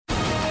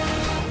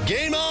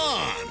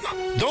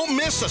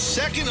miss a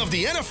second of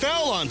the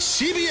NFL on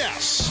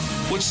CBS.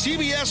 With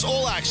CBS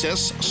All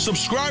Access,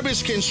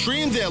 subscribers can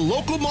stream their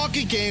local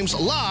market games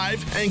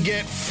live and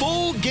get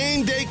full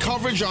game day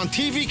coverage on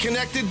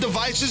TV-connected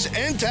devices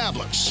and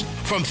tablets.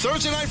 From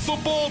Thursday Night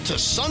Football to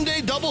Sunday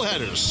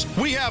doubleheaders,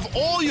 we have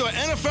all your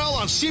NFL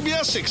on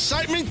CBS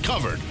excitement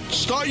covered.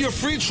 Start your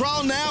free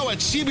trial now at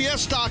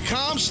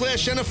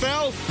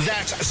cbs.com/NFL.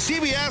 That's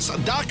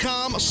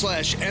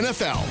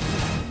cbs.com/NFL.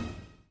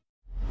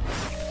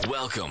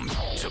 Welcome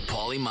to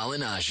Paulie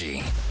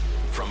Malignaggi.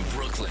 From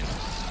Brooklyn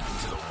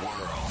to the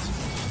world.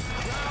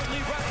 Proudly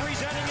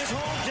representing his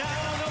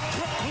hometown of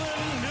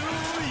Brooklyn, New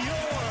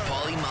York.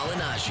 Paulie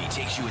Malignaggi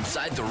takes you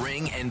inside the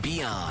ring and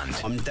beyond.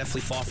 I'm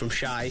definitely far from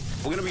shy.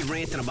 We're going to be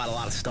ranting about a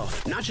lot of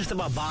stuff. Not just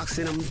about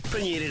boxing. I'm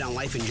opinionated on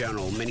life in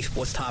general. Many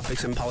sports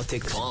topics and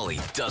politics. Paulie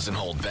doesn't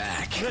hold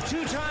back. The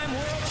two-time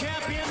world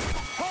champion,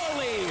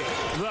 Paulie,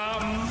 the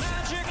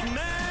Magic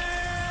Man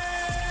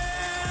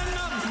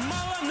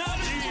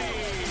Malignaggi.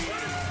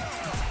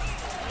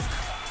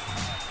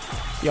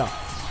 Yo,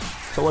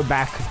 so we're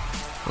back.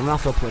 I'm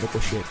not for political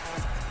shit.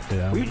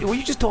 Yeah. Were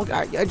you just talking?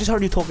 I just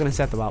heard you talking to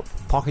Seth about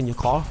parking your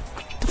car.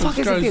 The fuck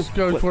is This it?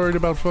 guy's worried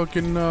about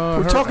fucking.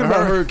 We're talking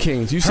about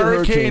hurricanes. You said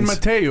Hurricane hurricanes.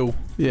 Mateo.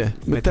 Yeah,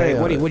 Mateo.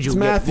 Mateo. What'd you It's get?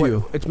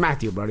 Matthew. It's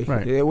Matthew, buddy.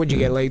 Right. Yeah, what'd you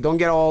get? Like, don't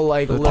get all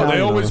like. Oh, They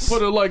Italian always us. put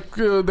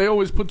they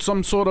always put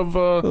some sort of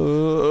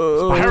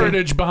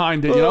heritage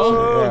behind it, you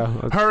know?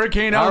 Yeah.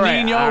 Hurricane El All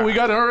right, Nino. all right. We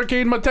got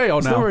Hurricane Mateo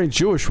It's not now. very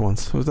Jewish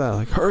ones. What was that?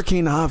 Like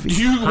Hurricane Avi.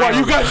 You guys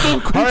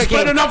don't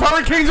spread enough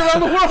hurricanes around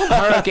the world?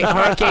 Hurricane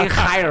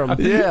Hiram.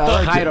 Yeah, I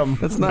like it. Hiram.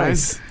 That's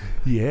nice.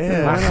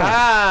 Yeah.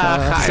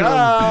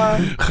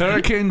 Hiram.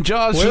 Hurricane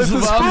Josh Where's is the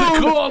around the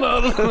spoon?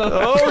 corner.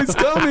 Oh, he's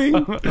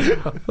coming.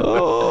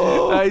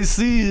 Oh, I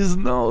see his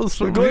nose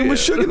from going here. with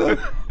sugar though.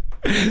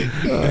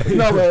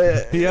 No,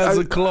 but He has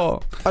a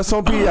claw. I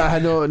saw Pete. I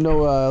had no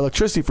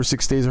electricity for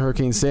 6 days of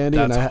Hurricane Sandy.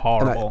 That's and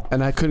horrible.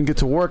 And I couldn't get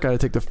to work. I had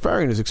to take the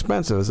ferry, and it was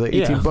expensive. It was like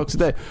 $18 Yeah. a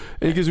day.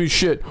 And he gives me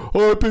shit.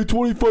 Oh, I paid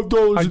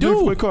 $25 a day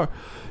for my car.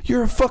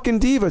 You're a fucking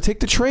diva. Take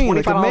the train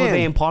like a $25 a day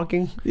man. in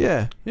parking.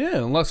 Yeah. Yeah,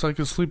 unless I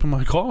can sleep in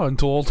my car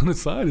until alternate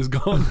side is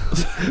gone.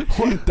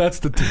 That's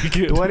the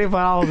ticket.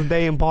 $25 a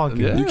day in parking.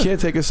 Yeah. You can't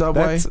take a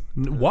subway.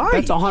 Why?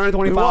 That's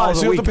 $125 Why? a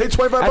So you week. have to pay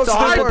 $25 That's a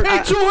I day? pay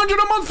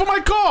 $200 a month for my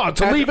car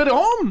to leave it at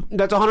home.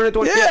 That's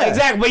 120. Yeah.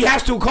 Exactly. But he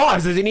has 2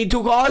 cars. Does he need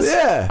 2 cars?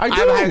 Yeah. I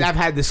do. I've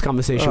had this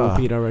conversation with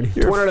Pete already.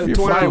 You're My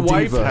fucking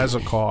wife diva. has a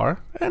car,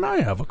 and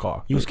I have a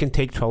car. You can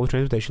take public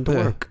transportation to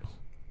Yeah. work.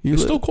 You It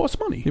still costs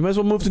money. You might as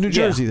well move to New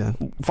Jersey then.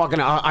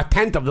 Fucking a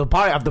tenth of the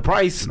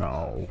price.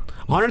 No.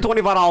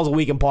 $125 a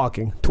week in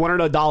parking.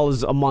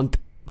 $200 a month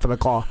for the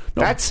car.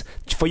 That's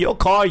for your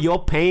car. You're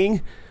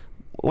paying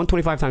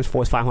 125 times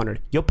 4 is 500.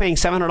 You're paying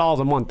 $700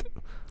 a month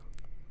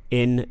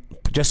in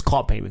just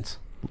car payments.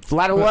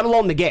 Let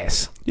alone the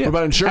gas. Yeah. What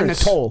about insurance? And the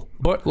toll.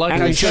 But like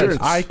And I said,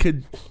 insurance. I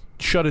could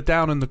shut it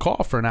down in the car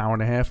for an hour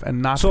and a half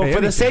and not So pay for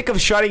the anything. sake of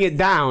shutting it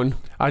down,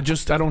 I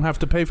don't have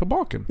to pay for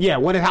parking. yeah.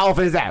 How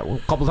often is that? A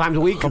couple times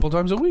a week. A couple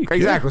times a week.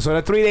 Exactly. So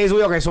the 3 days a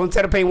week. Okay. So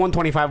instead of paying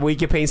 $125 a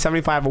week, you're paying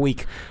 $75 a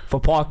week for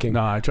parking.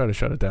 No, I try to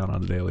shut it down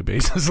on a daily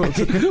basis.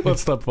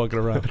 Let's stop fucking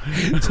around.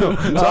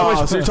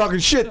 So you're talking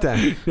shit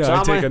then. Yeah, So I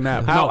how take much- a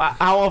nap.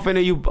 How often are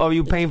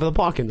you paying for the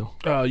parking though?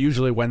 No,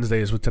 usually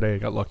Wednesdays, but today I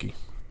got lucky.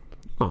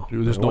 Oh,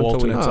 There's no One to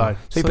alternate week. side.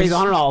 So he pays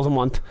 $100 a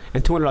month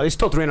and $200. It's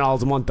still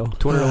 $300 a month though.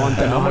 $200 a month.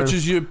 And How much 100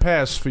 is your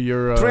pass for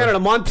your... $300 a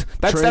month?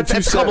 That's Train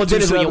a couple of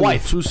dinners with your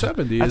wife.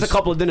 270 That's a is-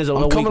 couple of dinners a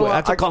I'm week. coming a lot,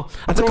 That's a I'm couple.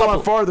 coming a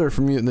lot farther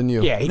from you than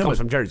you. Yeah, he No, comes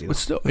but- from Jersey. But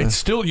still, it's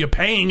still you're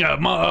paying a...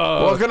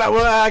 Well,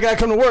 I gotta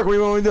come to work. What do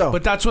you want me to do?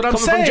 but that's what I'm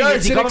Coming from saying. Jersey,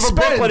 It's an coming from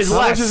Brooklyn expense. is How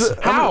much less. is it?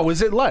 How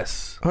is it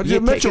less? How'd you You're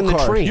get Metro taking the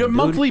card? train. Your dude.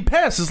 monthly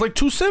pass is like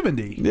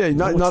 $270. Yeah,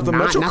 not the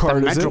Metro not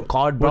card, the is Metro it?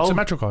 card, bro. What's the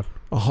Metro card?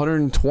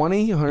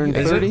 120,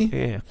 130?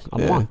 Yeah, a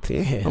Yeah. month.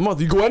 Yeah, A month.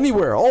 You go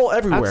anywhere,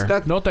 everywhere.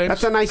 No thanks.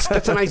 That's a nice.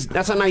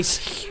 That's a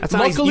nice.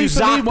 Luckily You for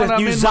me, zock when I'm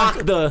you in zock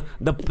my-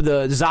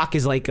 the zock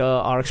is like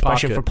our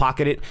expression Pocket. for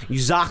pocket it. You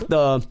zock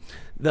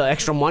the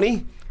extra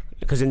money.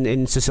 Because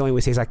in Sicilian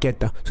we say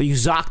zacchetta. So you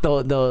zock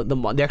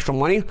the extra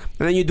money, and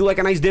then you do like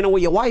a nice dinner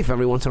with your wife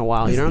every once in a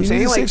while. You know what I'm You saying?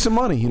 need to Like, save some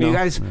money, you know. You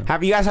guys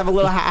have a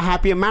little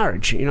happier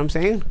marriage. You know what I'm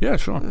saying? Yeah,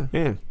 sure.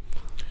 Yeah.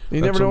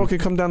 You never know what can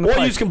come down the Or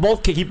pipe. you can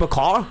both keep a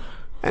car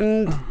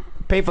and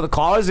pay for the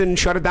cars and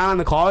shut it down on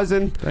the cars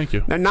and Thank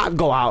you. and not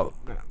go out.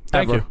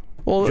 Thank ever. you.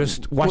 Well,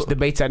 Just watch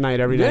debates at night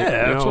every Yeah, night.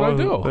 that's what I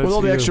do. with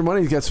all the extra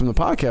money he gets from the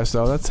podcast,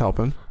 though, that's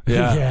helping.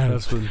 Yeah,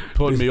 that's been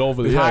putting me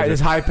over the edge. This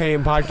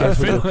high-paying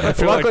podcast. I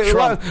feel like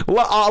Trump.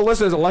 Our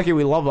listeners are lucky.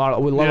 We love our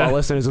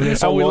listeners. They're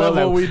so And we loyal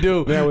love what we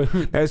do. Yeah,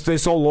 they're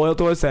so loyal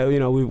to us that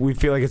we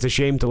feel like it's a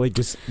shame to like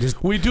just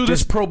We do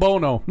this pro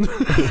bono.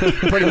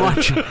 pretty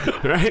much,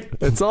 right?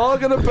 It's all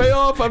going to pay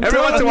off. I'm Every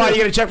telling once in a while, you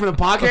you. get a check from the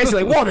podcast.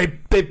 You're like, whoa,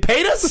 they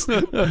paid us?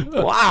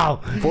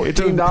 Wow,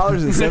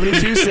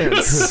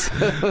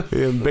 $14.72.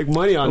 yeah, big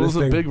money on Those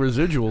this are thing. big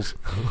residuals.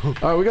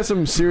 All right, we got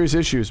some serious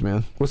issues,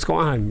 man. What's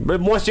going on?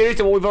 But more serious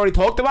than what we've already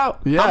talked about?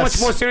 How Yes. much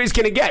more serious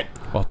can it get?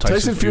 Well,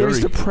 Tyson Fury's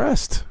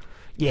depressed.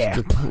 Yeah,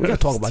 we gotta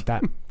talk about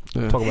that.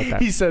 talk about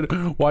that. He said,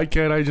 "Why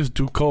can't I just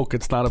do coke?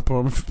 It's not a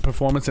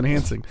performance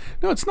enhancing."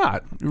 No, it's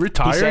not. You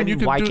retire He said, and you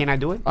can why do. can't I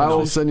do it? I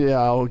will send you.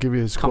 Yeah, I'll give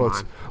you his Come quotes.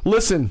 on.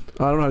 Listen,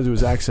 I don't know how to do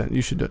his accent.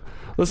 You should do it.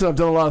 Listen, I've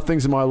done a lot of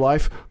things in my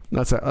life.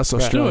 That's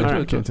Australian. Do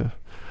it, I can't do it.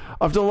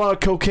 I've done a lot of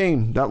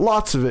cocaine.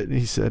 Lots of it.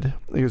 He said.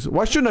 He goes,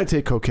 "Why shouldn't I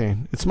take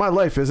cocaine? It's my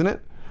life, isn't it?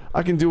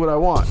 I can do what I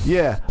want."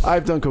 Yeah,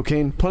 I've done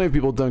cocaine. Plenty of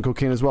people have done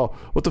cocaine as well.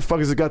 What the fuck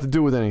has it got to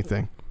do with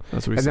anything?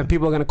 That's what he And said. then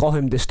people are going to call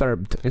him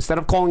disturbed. Instead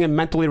of calling him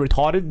mentally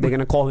retarded, they're going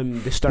to call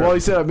him disturbed. Well, he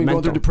said, I've been going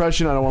Mental. through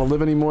depression. I don't want to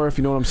live anymore, if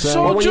you know what I'm saying.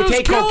 So But when just you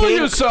take kill cocaine,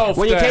 yourself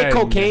when you take then.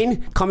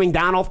 cocaine, coming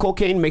down off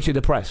cocaine makes you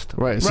depressed.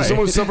 Right. So Right.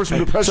 someone who suffers from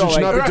depression So,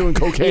 should like- not be doing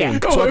cocaine. Yeah.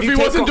 Oh, So if if he you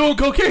take wasn't doing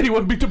cocaine, he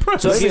wouldn't be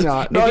depressed. So if Maybe you-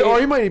 not. if No, you- or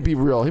he might be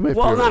real. He might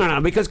Well, be real. no,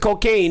 because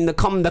cocaine, the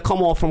come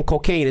off from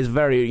cocaine is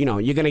very,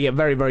 you're gonna get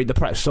very, very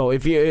depressed. So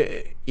if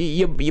you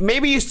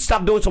maybe you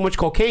stop doing so much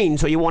cocaine,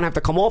 so you won't have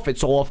to come off it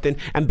so often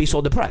and be so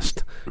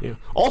depressed. Yeah.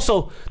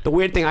 Also, the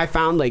weird thing I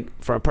found, like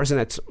for a person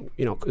that's,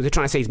 they're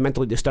trying to say he's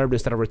mentally disturbed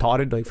instead of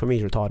retarded. Like for me,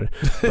 he's retarded.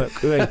 But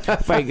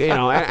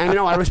and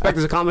I respect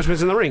his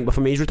accomplishments in the ring, but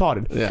for me, he's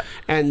retarded. Yeah.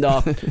 And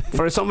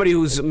for somebody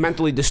who's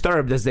mentally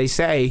disturbed, as they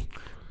say,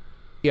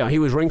 he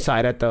was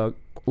ringside at the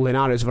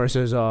Linares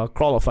versus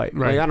Crawler fight.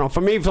 Right. Like, I don't know.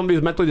 For me, if somebody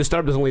who's mentally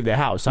disturbed doesn't leave their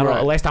house. I don't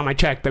know. Last time I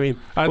checked, I mean,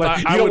 I you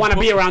don't would want to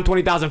put- be around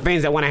 20,000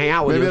 fans that want to hang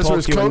out with Maybe you. that's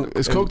and what talk to you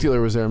his coke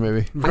dealer was there,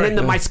 maybe. and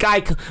then my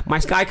Sky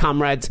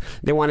comrades,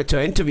 they wanted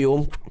to interview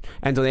him,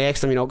 and so they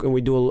asked him, can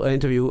we do an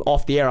interview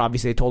off the air?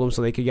 Obviously, they told him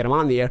so they could get him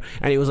on the air,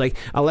 and he was like,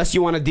 unless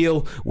you want to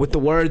deal with the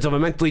words of a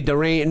mentally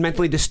deranged,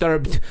 mentally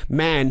disturbed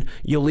man,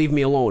 you'll leave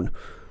me alone.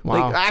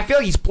 Wow. Like, I feel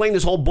like he's playing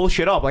this whole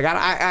bullshit up. Like, and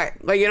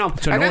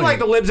then annoying. like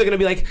the libs are gonna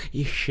be like,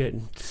 you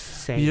shouldn't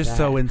say You're that.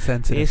 so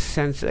insensitive. You're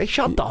sensitive. Like,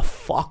 shut the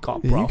fuck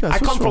up, Yeah, bro. you guys, I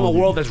what's come from wrong a with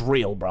you? world that's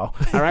real, bro.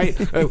 All right,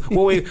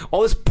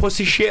 all this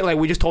pussy shit. Like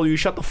we just told you,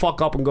 shut the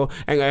fuck up and go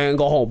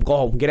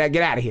home. Get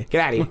out of here.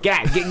 Get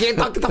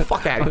the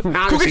fuck out of here.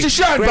 Now, Go get your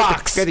shine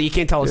box. You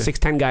can't tell a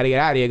 6'10" guy to get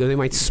out of here because they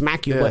might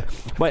smack you. Yeah.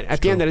 But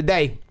at the end of the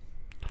day,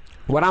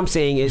 what I'm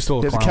saying is, Still a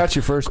You have to clown. catch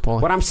you first,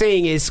 Paul. what I'm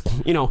saying is,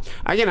 and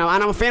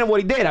I'm a fan of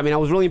what he did. I mean, I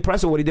was really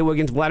impressed with what he did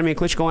against Vladimir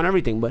Klitchko and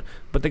everything. But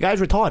the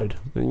guy's retarded.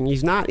 I mean,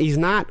 he's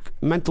not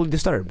mentally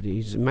disturbed.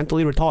 He's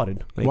mentally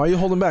retarded. Like, Why are you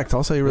holding back? Tell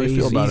us how you really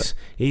feel about it.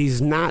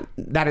 He's not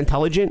that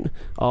intelligent.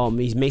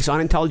 He makes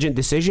unintelligent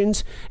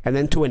decisions, and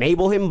then to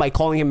enable him by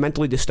calling him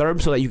mentally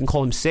disturbed, so that you can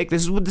call him sick.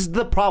 This is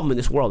the problem in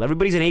this world.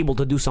 Everybody's enabled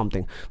to do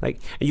something, and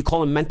you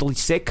call him mentally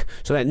sick,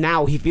 so that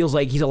now he feels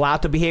like he's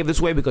allowed to behave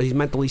this way because he's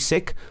mentally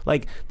sick.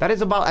 Like that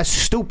is about as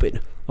stupid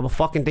of a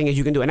fucking thing as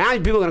you can do. And now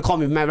people are gonna call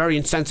me very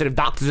insensitive.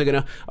 Doctors are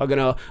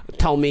gonna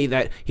tell me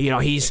that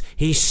he's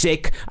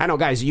sick. I know,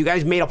 guys. You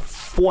guys made up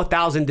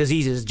 4,000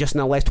 diseases just in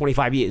the last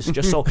 25 years,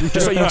 just so you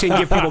can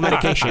give people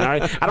medication. All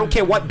right. I don't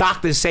care what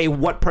doctors say.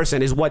 What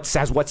person has what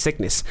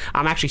sickness.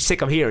 I'm actually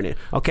sick of hearing it.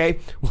 Okay.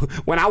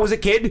 When I was a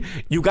kid,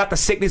 you got the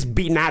sickness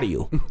beaten out of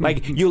you.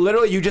 Like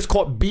you just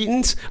caught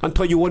beatings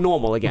until you were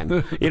normal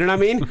again. You know what I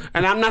mean?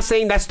 And I'm not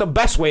saying that's the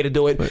best way to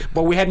do it,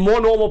 but we had more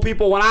normal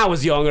people when I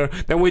was younger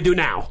than we do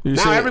now.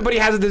 Now everybody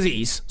has a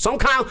disease.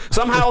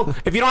 Somehow,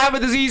 if you don't have a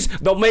disease,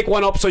 they'll make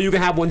one up so you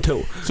can have one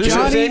too. So you know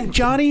what I'm saying?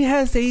 Johnny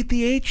has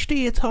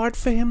ADHD. It's hard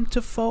for him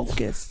to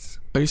focus.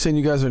 Are you saying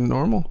you guys are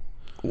normal?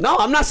 No,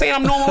 I'm not saying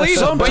I'm normal either.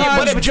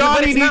 Sometimes but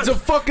Johnny it's needs not- a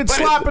fucking but-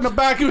 slap in the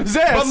back of his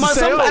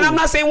ass. And I'm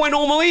not saying we're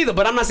normal either,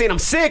 but I'm not saying I'm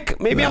sick.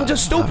 Maybe I'm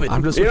just stupid.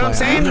 I'm just you know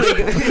what I'm saying?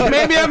 playing.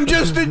 Maybe I'm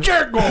just a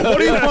jerk. What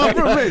do you want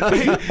from me?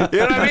 You know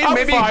what I mean? I'm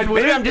maybe fine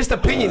with maybe it. I'm just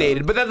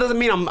opinionated, but that doesn't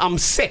mean I'm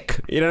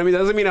sick. You know what I mean? That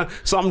doesn't mean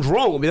something's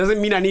wrong with me. It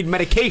doesn't mean I need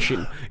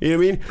medication. You know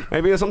what I mean?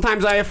 Maybe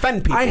sometimes I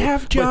offend people. I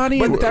have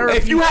Johnny in therapy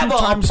if you have 2 a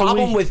times a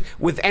problem week.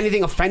 with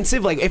anything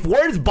offensive, like if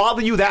words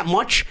bother you that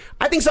much,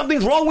 I think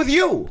something's wrong with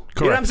you.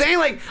 You know what I'm saying?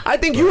 Like I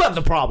think you have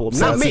the problem,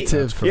 not me.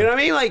 Sensitive for- You know what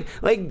I mean?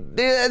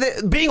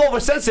 Like being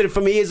oversensitive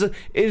for me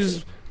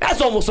is. That's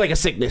almost like a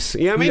sickness.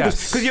 You know what I mean?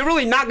 Yes. Because you're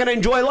really not going to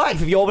enjoy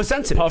life if you're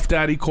oversensitive. Puff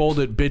Daddy called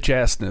it bitch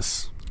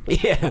assness.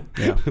 Yeah.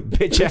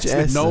 Bitch ass.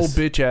 ass. No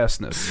bitch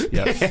assness.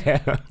 Yes.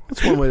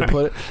 That's one way to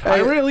put it. I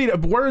Hey, really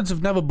words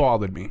have never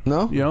bothered me.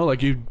 No? You know,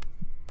 like you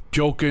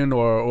joking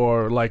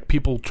or like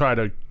people try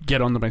to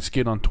get under my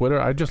skin on Twitter.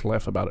 I just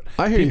laugh about it.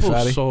 I hear you, people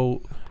fatty. Are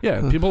so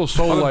people are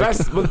so Well, like.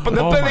 but the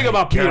oh thing my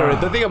about Peter,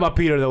 God. the thing about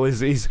Peter though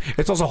is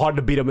it's also hard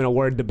to beat him in a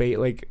word debate.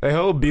 Like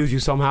he'll abuse you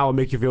somehow and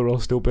make you feel real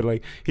stupid.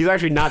 Like he's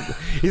actually not.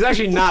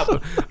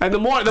 And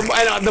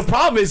the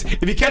problem is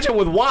if you catch him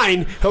with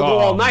wine, he'll go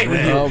all night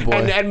with you. Oh, boy.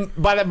 And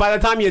by the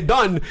time you're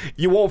done,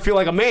 you won't feel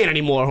like a man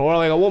anymore or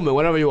like a woman,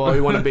 whatever you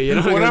want to be. You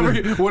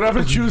know?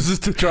 whatever chooses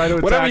to try to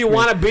Whatever attack you me.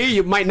 want to be,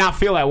 you might not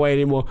feel that way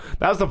anymore.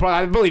 That's the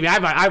problem. Believe me,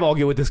 I've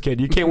argued with this kid.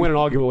 You can't win an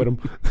argument with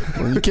him.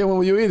 well, you can't win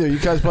with you either. You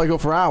guys probably go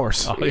for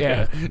hours. Oh,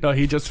 yeah. No,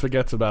 he just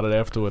forgets about it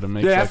afterward and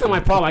makes. Yeah, that's like not my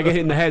problem. I get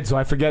hit in the head, so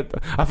I forget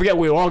what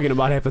we were arguing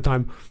about half the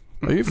time.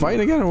 Are you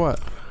fighting again or what?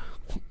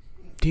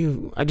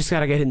 I just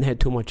gotta get hit in the head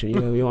too much. And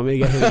you want me to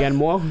get hit again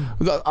more?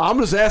 I'm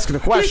just asking a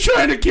question. You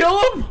trying to kill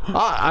him?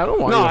 I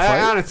don't want No, you to fight.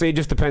 honestly, it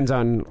just depends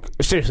on.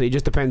 Seriously, it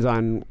just depends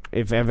on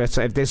if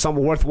there's some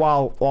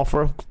worthwhile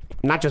offer.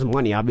 not just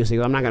money, obviously.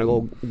 I'm not gonna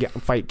go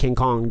fight King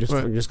Kong just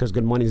because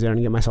good money's there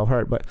and get myself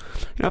hurt. But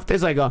if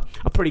there's like a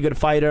pretty good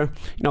fighter,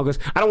 because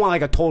I don't want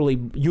like a totally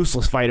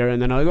useless fighter,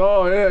 and then I'm like,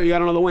 oh yeah, you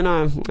got another win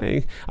on.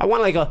 I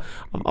want like a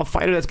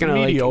fighter that's gonna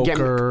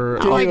mediocre,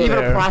 like even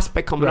a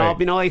prospect coming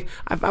up.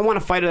 I want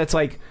a fighter that's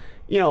like,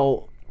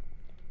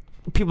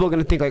 people are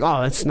gonna think like,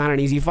 oh, that's not an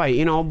easy fight,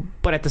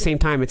 but at the same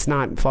time, it's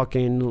not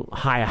fucking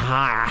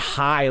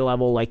high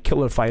level like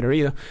killer fighter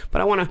either.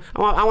 But I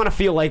wanna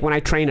feel like when I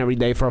train every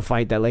day for a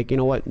fight that like,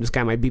 this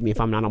guy might beat me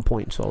if I'm not on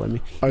point. So let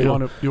me.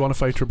 You want to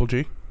fight Triple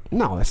G?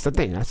 No, that's the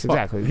thing. That's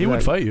exactly. He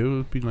would fight you. It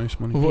would be nice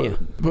money.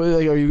 But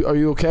like, are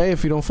you okay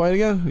if you don't fight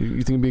again?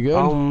 You think it'd be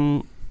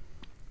good?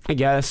 I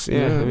guess,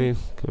 yeah. I mean,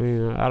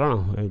 I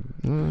don't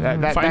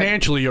know.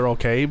 Financially, you're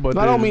okay, but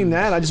I don't mean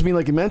that. I just mean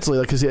like mentally,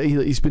 like because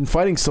he's been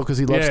fighting still because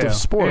he loves the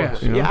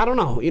sport. Yeah, I don't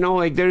know.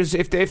 Like there's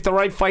if the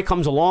right fight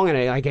comes along and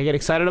I get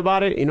excited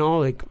about it,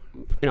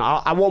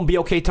 I won't be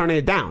okay turning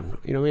it down.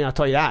 You know what I mean? I'll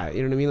tell you that.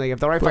 You know what I mean? Like if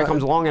the right fight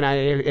comes along and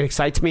it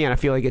excites me and I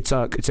feel like it's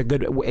a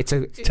good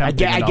I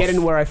get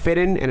in where I fit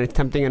in and it's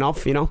tempting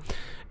enough. Not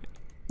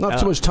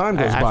too much time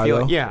goes by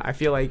though. I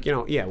feel like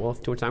well,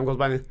 if too much time goes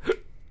by then.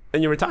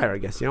 And you retire, I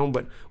guess,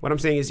 But what I'm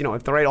saying is,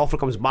 if the right offer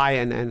comes by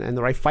and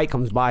the right fight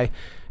comes by,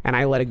 and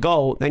I let it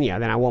go, then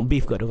I won't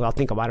beef good. I'll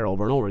think about it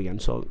over and over again.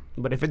 So,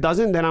 but if it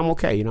doesn't, then I'm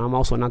okay. I'm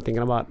also not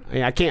thinking about.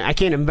 I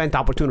can't invent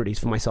opportunities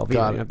for myself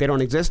either. If they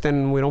don't exist,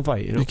 then we don't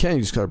fight. You can't.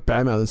 You just start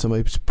badmouthing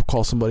somebody,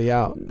 call somebody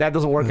out. That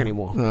doesn't work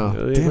anymore.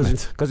 No, damn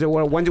it. Because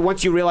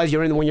once you realize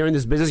when you're in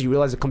this business, you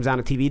realize it comes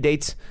down to TV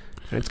dates.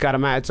 And it's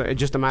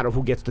just a matter of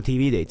who gets the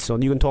TV dates. So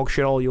you can talk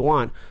shit all you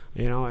want,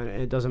 and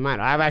it doesn't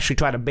matter. I've actually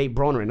tried to bait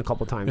Broner in a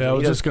couple times. Yeah, I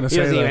was just going to say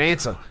that. He doesn't even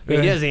answer. He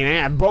doesn't even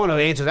answer. Broner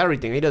answers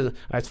everything. He doesn't,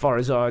 as far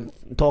as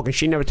talking.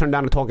 She never turned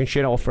down a talking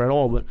shit offer at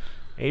all. But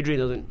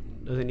Adrian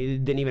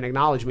didn't even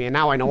acknowledge me. And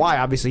now I know why.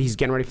 Obviously, he's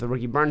getting ready for the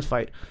Ricky Burns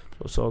fight.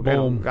 So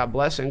again, God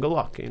bless and good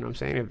luck. You know what I'm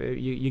saying? If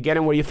you get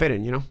in where you fit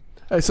in,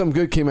 Hey, something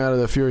good came out of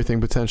the Fury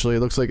thing potentially. It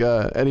looks like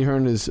Eddie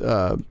Hearn is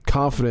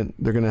confident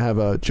they're going to have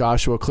a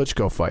Joshua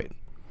Klitchko fight.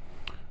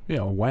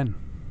 Yeah, when?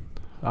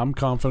 I'm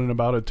confident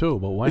about it too,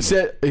 but when?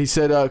 He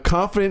said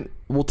confident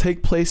will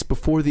take place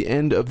before the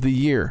end of the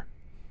year.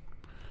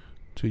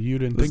 So you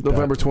didn't think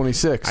November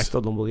 26th. I still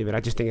don't believe it. I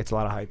just think it's a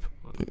lot of hype.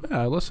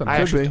 Yeah, listen. I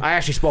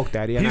actually spoke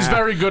Daddy. He's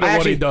very good at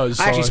what he does.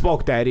 I actually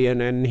spoke Daddy,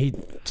 and he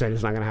said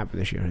it's not going to happen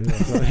this year.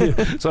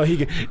 So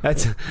he.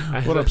 That's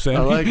what up,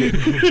 Sam. I like it.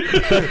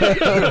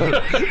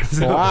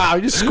 Wow,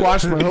 you just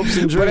squashed my hopes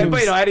and dreams.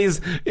 But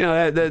Eddie's,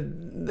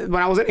 when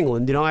I was in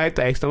England, I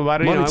asked him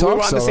about it. Money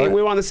talks, we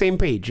were on the same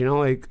page.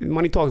 Like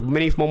money talks.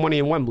 Money makes more money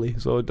in Wembley,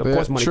 so of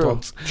course money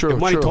talks. True. If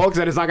money talks,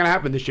 then it's not going to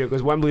happen this year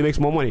because Wembley makes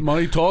more money.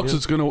 Money talks.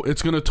 It's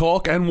gonna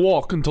talk and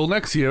walk until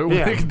next year. We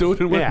can do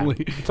it in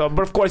Wembley. So,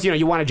 but of course,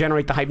 you want to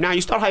generate the hype now. You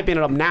start hyping it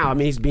up now. I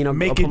mean, he's being a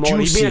promoter.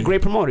 He's being a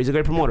great promoter. He's a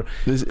great promoter.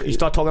 You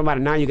start talking about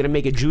it now. You're going to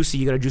make it juicy.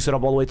 You're going to juice it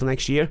up all the way till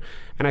next year.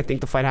 And I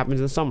think the fight happens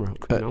in the summer.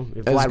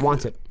 If Vlad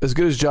wants it. As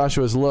good as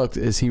Joshua's looked,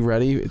 is he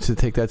ready to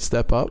take that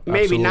step up? Maybe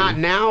Absolutely. Not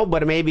now,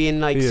 but maybe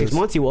in 6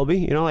 months he will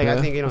be. I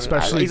think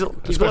especially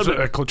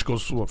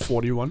Klitschko's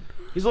 41.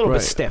 He's a little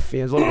bit stiff.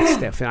 He's a little bit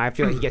stiff, and I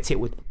feel like he gets hit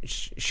with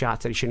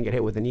shots that he shouldn't get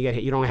hit with. And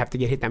you don't have to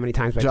get hit that many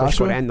times by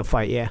Klitschko to end the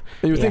fight. Yeah.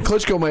 And you think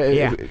Klitschko might?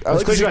 Yeah.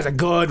 Klitschko has a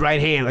good right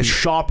hand, like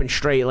sharp and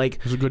straight. Like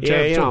it's a good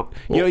jab.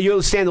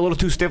 You'll stand a little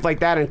too stiff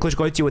like that, and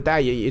Klitschko hits you with that.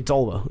 It's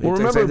over. Well,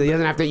 remember, he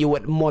doesn't have to hit you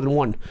with more than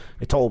one.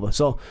 It's over.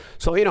 So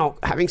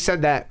having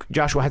said that,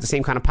 Joshua has the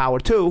same kind of power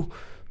too.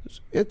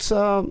 It's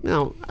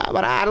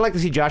but I'd like to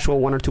see Joshua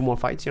 1 or 2 more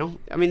fights.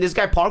 I mean, this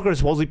guy Parker is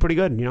supposedly pretty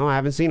good. I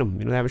haven't seen him.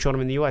 They haven't shown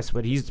him in the U.S.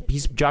 But he's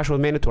Joshua's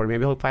mandatory.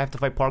 Maybe he'll probably have to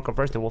fight Parker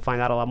first, and we'll find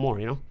out a lot more.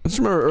 I just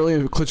remember early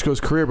in Klitschko's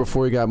career,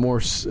 before he got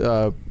more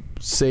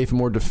safe and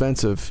more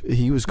defensive,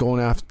 he was going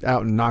out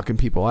and knocking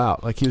people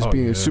out. Like he was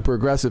being super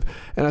aggressive.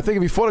 And I think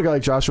if he fought a guy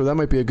like Joshua, that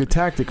might be a good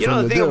tactic. For him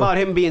to do. The thing about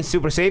him being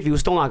super safe, he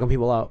was still knocking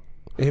people out.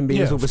 Him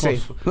being super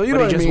safe. No, you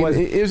know what I mean.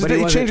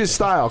 He changed his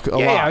style a lot.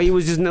 Yeah, he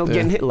was just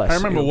getting hit less. I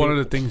remember one of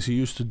the things he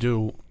used to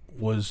do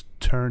was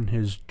turn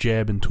his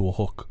jab into a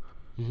hook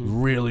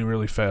really,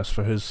 really fast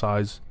for his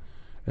size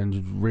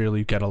and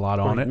really get a lot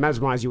on it.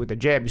 Mesmerize you with the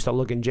jab. You start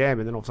looking jab,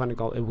 and then all of a sudden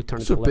it would turn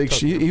into a left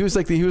hook. He was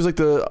like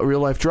the real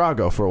life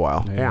Drago for a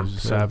while. Yeah, he was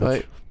a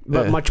savage.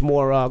 But much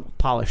more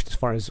polished as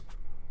far as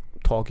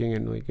talking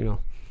and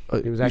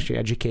he was actually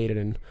educated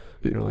and.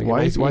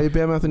 Why are you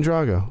bad-mouthing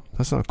Drago?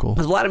 That's not cool.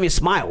 Because Vladimir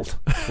smiled.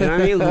 You know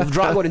what I mean?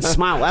 Drago didn't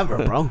smile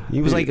ever, bro.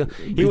 He was like at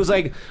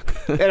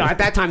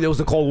that time there was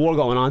the Cold War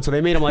going on, so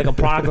they made him like a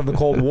product of the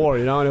Cold War,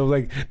 and it was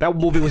like that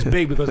movie was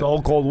big because the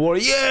whole Cold War.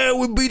 Yeah,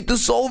 we beat the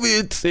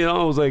Soviets. It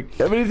was like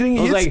everything.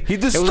 He destroys.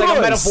 It was like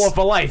a metaphor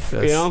for life.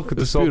 Yes,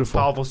 because the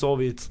powerful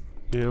Soviets.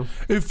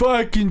 If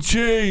I can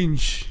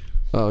change.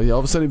 Oh yeah, all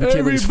of a sudden he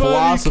became this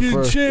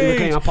philosopher. He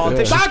became a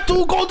politician. That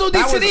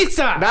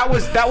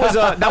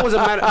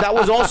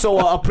was also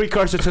a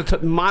precursor to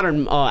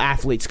modern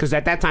athletes, because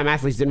at that time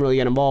athletes didn't really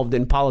get involved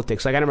in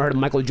politics. Like I never heard of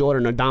Michael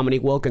Jordan or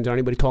Dominique Wilkins or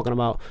anybody talking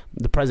about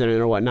the president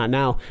or whatnot.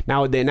 Now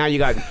you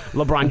got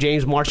LeBron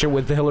James marching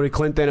with Hillary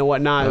Clinton and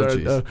whatnot.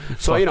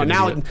 So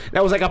now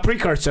that was like a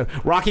precursor.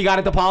 Rocky got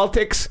into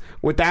politics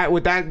with that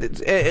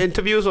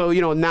interview. So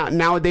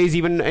nowadays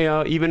even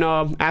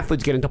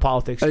athletes get into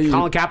politics.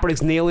 Colin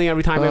Kaepernick's kneeling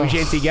every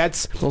chance he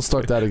gets. Don't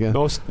start that again.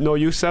 No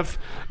Youssef.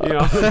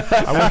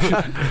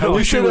 I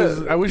wish he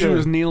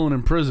was kneeling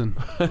in prison.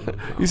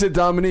 You said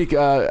Dominique.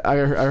 I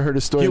heard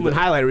a story. Human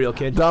highlight reel,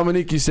 kid.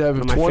 Dominique used to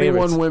have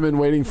 21 women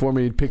waiting for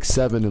me. He'd pick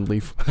 7 and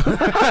leave.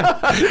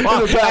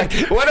 What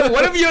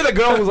if you're the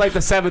girl who's like the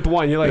 7th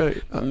one? You're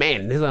like,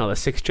 man, there's another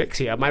 6 chicks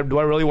here. Do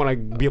I really want to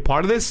be a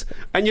part of this?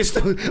 And you're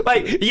still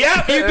like,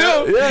 yeah, you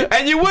do,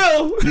 and you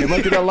will. You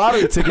might get a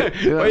lottery ticket.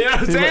 You know what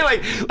I'm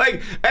saying?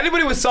 Like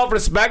anybody with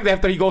self-respect,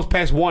 after he goes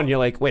past 1, you're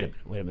like, wait a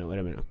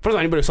minute. First of all,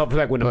 anybody with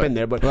self-respect wouldn't have been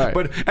there, but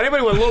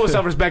anybody with a little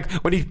self-respect,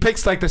 when he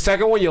picks like the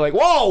 2nd one, you're like,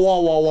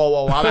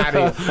 whoa, I'm out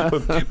of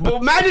here. But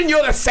imagine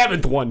you're the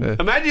 7th one.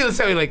 Imagine you're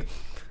the 7th, like,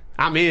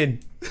 I'm in.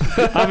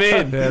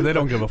 Yeah, they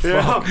don't give a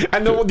fuck.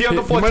 And the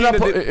other 14,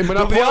 it might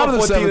not pull out of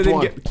the 7th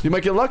one. You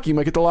might get lucky. You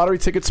might get the lottery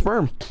ticket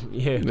sperm.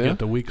 Yeah. Get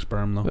the weak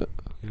sperm though.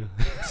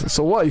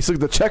 So what? You still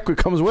get the check that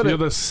comes with it. You're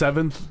the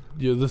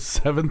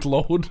 7th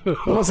load.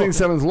 I'm not saying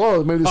 7th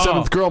load. Maybe the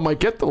 7th girl might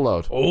get the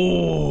load.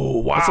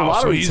 Oh wow! That's a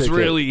lottery so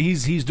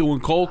ticket. he's doing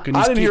coke. And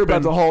I didn't hear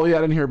about the whole. Yeah,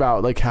 I didn't hear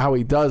about like how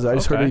he does it. I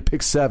just heard he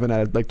picks 7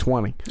 out of like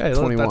 20. Hey,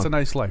 21. That's a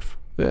nice life.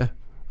 Yeah.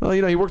 Well,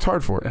 he worked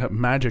hard for it.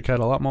 Magic had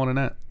a lot more than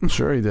that.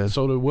 Sure, he did.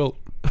 So did Wilt.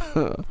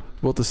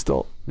 Wilt the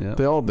stilt. Yeah,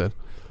 they all did.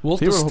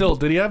 Wilt the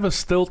stilt. Did he have a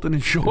stilt in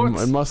his shorts?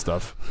 It must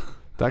have.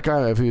 That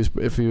guy, if he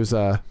was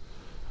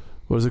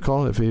what is it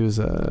called? If he was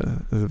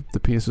if the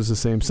penis was the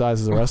same size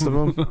as the rest of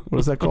them, what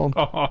is that called?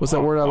 What's that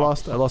word I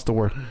lost? I lost the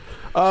word.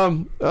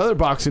 Other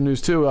boxing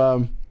news too.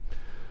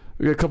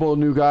 We got a couple of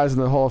new guys in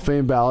the Hall of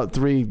Fame ballot.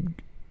 3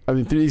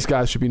 of these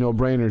guys should be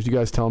no-brainers. You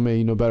guys tell me.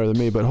 You know better than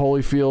me. But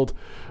Holyfield,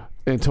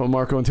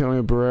 Marco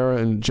Antonio Barrera,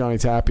 and Johnny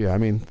Tapia. I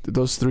mean,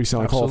 those 3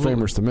 sound like Hall of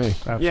Famers to me.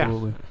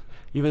 Absolutely. Yeah.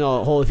 Even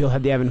though Holyfield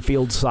had the Evan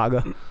Fields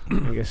saga,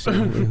 I guess.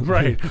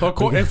 Right.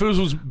 If it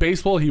was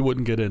baseball, he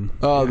wouldn't get in.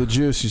 Oh, the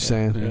juice, you're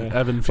saying. Yeah.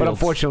 Evan Fields. But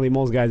unfortunately,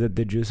 most guys that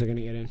did juice are going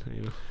to get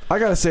in. I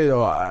got to say,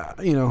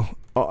 though,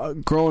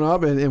 growing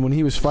up and when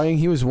he was fighting,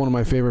 he was one of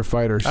my favorite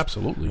fighters.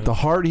 Absolutely. The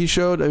heart he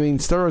showed, I mean,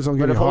 steroids don't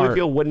give you heart. But if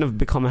Holyfield wouldn't have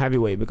become a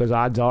heavyweight, because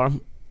odds are...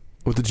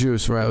 With the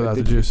juice, right? Without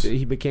the juice.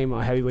 He became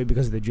a heavyweight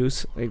because of the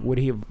juice. Like, would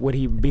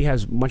he be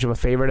as much of a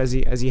favorite as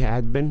he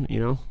had been,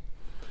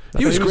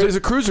 He was great as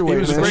a cruiserweight. He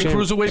was a great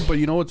cruiserweight, but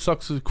you know what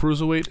sucks as a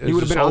cruiserweight? He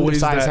would have been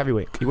undersized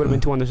heavyweight. He would have been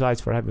too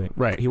undersized for heavyweight.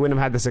 Right. He wouldn't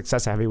have had the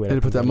success of heavyweight. They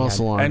had to put that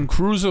muscle on. And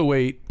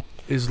cruiserweight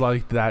is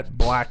like that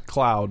black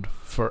cloud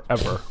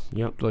forever.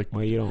 Yep. Like,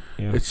 well, you don't.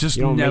 Yeah. It's just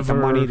you don't never.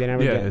 Make the money. They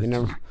never get. They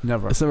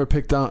never. It's never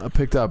picked up,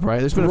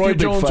 right? There's been Roy a few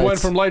big Jones fights. went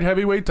from light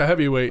heavyweight to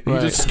heavyweight.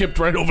 Right. He just skipped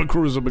right over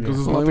cruiser because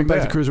there's he nothing went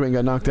back there. to cruiserweight and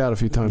got knocked out a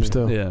few times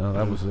too. Yeah,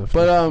 that was.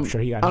 But I'm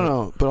sure he got. I don't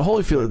know. But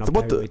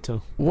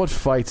Holyfield, what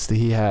fights did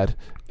he had?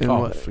 And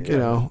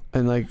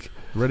and like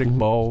Riddick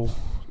Bowe,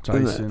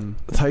 Tyson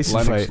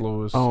fight.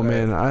 Lewis, oh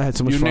man, I had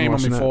so much fun watching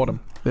watching that. Fought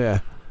him. Yeah.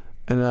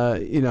 And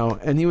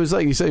and he was,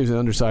 like you said, he was an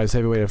undersized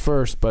heavyweight at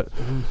first. But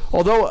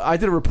although I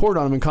did a report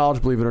on him in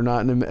college, believe it or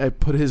not, and I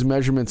put his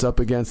measurements up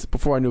against,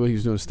 before I knew he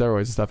was doing steroids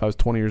and stuff, I was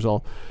 20 years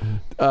old.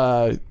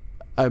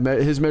 I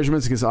met his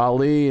measurements against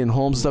Ali and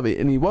Holmes and stuff,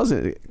 and he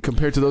wasn't,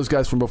 compared to those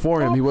guys from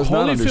before him, he was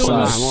not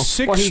undersized.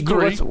 He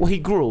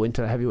grew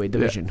into the heavyweight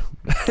division.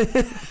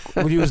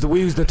 Yeah. we use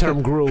the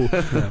term grew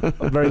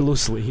very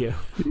loosely here.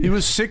 He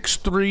was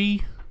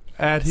 6'3".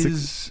 At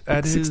his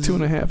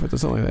 6'2.5" or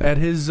something like that. At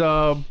his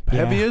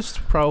heaviest,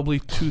 probably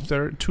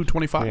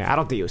 225. Yeah, I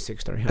don't think he was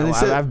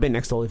 6'3". I've been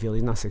next to Holyfield.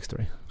 He's not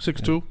 6'3".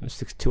 6'2".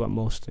 6'2" at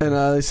most. And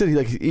they said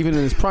even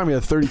in his prime he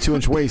had a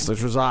 32-inch waist,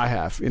 which was I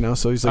have.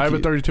 So he's like, I have a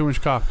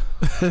 32-inch cock.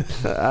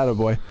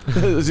 Attaboy.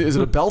 Is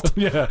it a belt?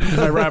 Yeah,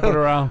 I wrap it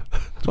around.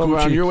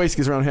 Around your waist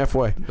gets around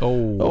halfway.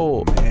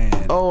 Oh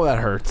man. Oh, that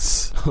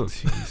hurts.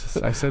 Jesus.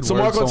 I said so.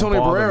 Marco Antonio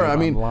Barrera. I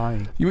mean,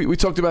 we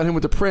talked about him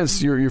with the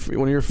Prince. One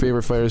of your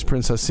favorite fighters,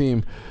 Prince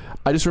Hassim.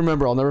 I just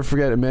remember. I'll never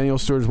forget. Emmanuel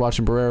Stewart was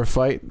watching Barrera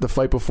fight. The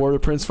fight before the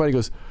Prince fight. He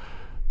goes,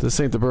 "This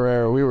ain't the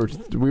Barrera we were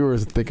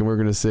thinking we were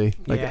going to see."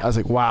 I was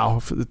like, "Wow!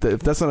 If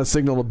that's not a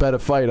signal to bet a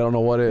fight, I don't know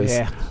what is."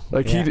 Yeah.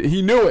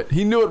 He knew it.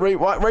 He knew it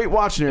right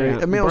watching it.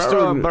 Yeah.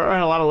 Barrera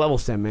had a lot of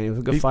levels to him, man. He was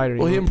a good fighter.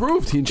 Well, he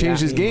improved. He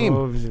changed his game.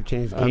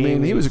 I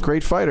mean, he was a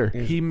great fighter.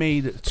 He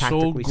made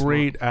so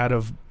great out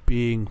of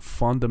being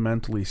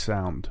fundamentally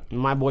sound.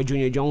 My boy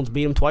Junior Jones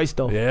beat him twice,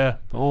 though. Yeah.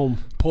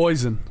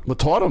 Poison. Well,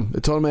 taught him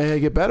how to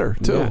get better,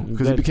 too,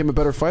 because he became a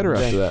better fighter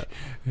after that.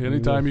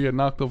 Anytime you get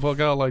knocked the fuck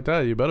out like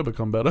that, you better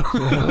become better.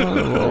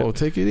 Whoa,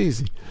 take it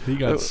easy. He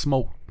got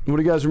smoked. What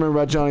do you guys remember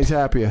about Johnny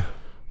Tapia?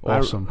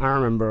 Awesome. I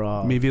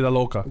remember Mi Vida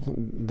Loca.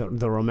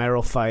 the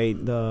Romero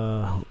fight,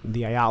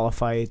 the Ayala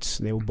fights.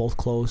 They were both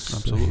close.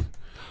 Absolutely.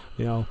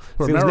 You know,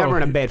 he was Romero, never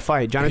in a bad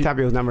fight. Johnny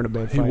Tapia was never in a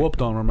bad He fight.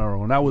 whooped on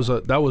Romero, and that was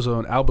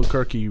an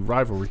Albuquerque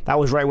rivalry. That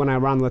was right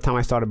around the time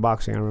I started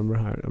boxing. I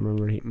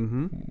remember he.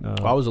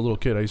 I was a little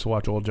kid. I used to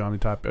watch old Johnny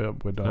Tapia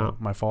with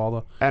my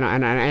father. And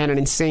an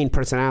insane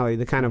personality,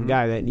 the kind of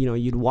guy that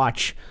you'd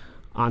watch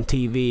on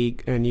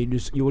TV, and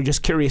you were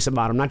just curious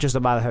about him, not just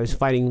about his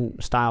fighting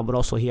style, but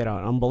also he had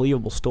an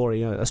unbelievable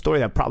story, a story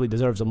that probably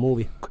deserves a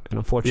movie. And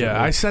unfortunately,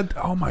 Yeah, I said,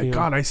 oh my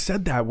God, I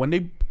said that when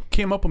they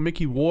came up with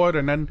Mickey Ward,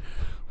 and then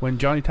when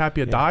Johnny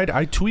Tapia died,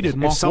 I tweeted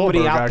Mark if somebody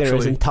Wahlberg, out there is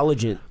actually.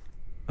 intelligent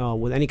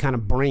with any kind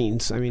of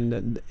brains, I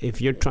mean,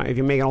 if you're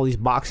making all these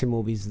boxing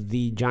movies,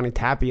 the Johnny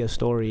Tapia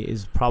story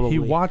is probably He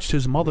watched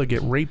his mother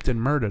get raped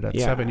and murdered at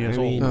 7 years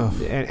old.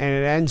 and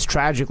it ends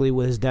tragically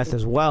with his death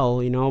as well,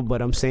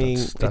 But I'm saying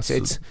it's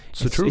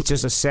the truth. It's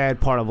just a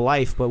sad part of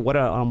life. But what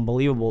an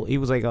unbelievable! He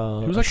was like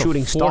a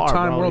shooting star,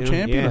 four-time bro, world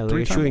champion, yeah, a like a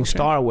three-time shooting world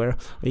star. Where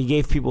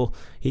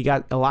he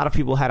got a lot of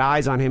people had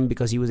eyes on him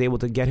because he was able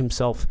to get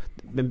himself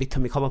to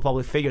become a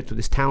public figure through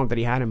this talent that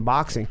he had in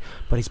boxing.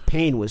 But his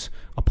pain was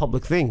a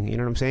public thing. You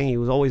know what I'm saying? He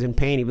was always in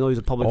pain, even though he was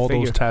a public figure.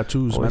 All those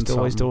tattoos meant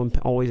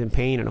something. Always in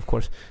pain, and of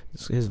course,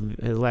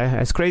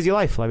 his crazy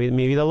life. I mean,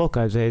 maybe the look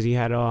as he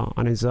had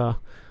on his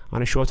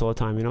shorts all the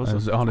time.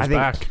 So on his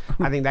back.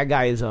 I think that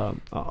guy is a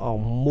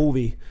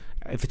movie.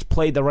 If it's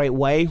played the right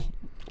way.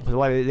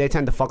 They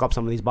tend to fuck up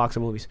some of these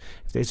boxing movies.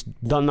 If it's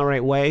done the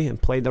right way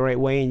and played the right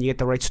way, and you get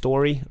the right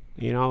story,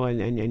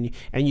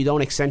 and you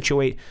don't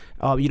accentuate,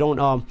 you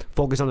don't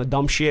focus on the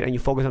dumb shit, and you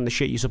focus on the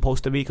shit you're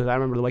supposed to be. Because I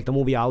remember, like the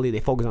movie Ali,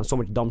 they focused on so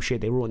much dumb shit.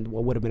 They ruined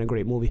what would have been a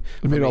great movie.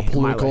 They made it all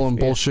political and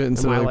bullshit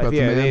instead of about the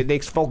man. They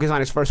focus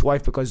on his first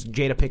wife because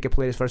Jada Pinkett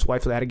played his first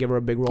wife, so they had to give her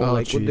a big role.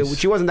 Oh,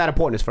 she wasn't that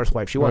important. His first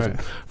wife, she wasn't.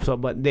 Right. So,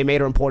 but they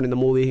made her important in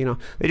the movie.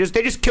 They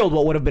just killed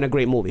what would have been a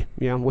great movie.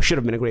 What should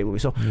have been a great movie.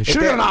 So should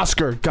have got an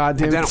Oscar.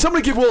 Goddamn it!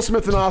 Somebody give Will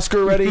Smith an Oscar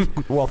already.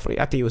 Well,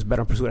 I think he was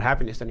better in Pursuit of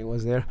Happiness than he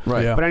was there.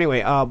 Right. Yeah. But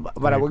anyway,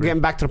 we're getting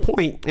back to the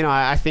point.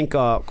 I think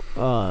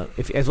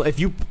if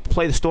you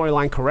play the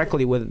storyline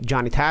correctly with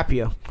Johnny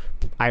Tapia,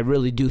 I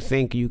really do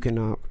think you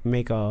can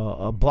make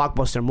a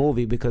blockbuster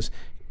movie because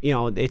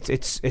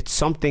it's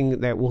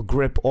something that will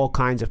grip all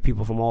kinds of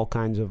people from all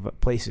kinds of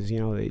places.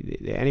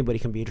 Anybody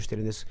can be interested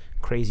in this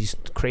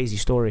crazy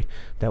story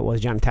that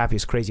was Johnny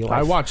Tapia's crazy life.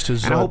 I watched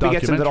his and I hope he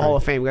gets into the documentary. Hall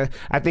of Fame.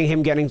 I think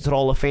him getting to the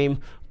Hall of Fame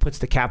puts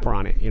the capper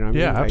on it. You know what I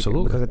mean? Yeah,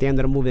 absolutely. Because at the end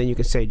of the movie, then you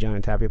can say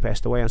Johnny Tapia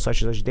passed away on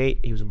such and such date.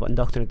 He was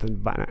inducted into the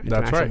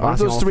International right.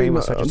 Boxing Hall of Fame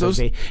on such and such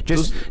date.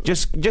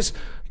 Just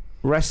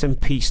rest in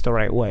peace the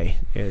right way.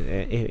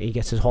 He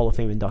gets his Hall of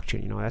Fame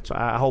induction. That's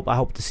I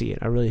hope to see it.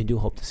 I really do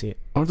hope to see it.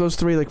 Aren't those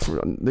three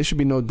they should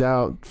be no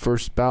doubt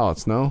first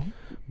ballots? No.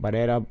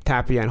 Barrera,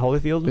 Tapia, and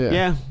Holyfield.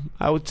 Yeah.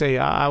 I would say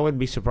I would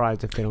be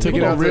surprised if they don't.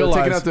 Taking out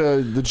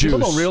the juice. People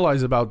don't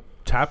realize about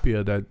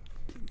Tapia that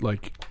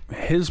like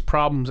his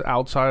problems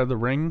outside of the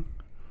ring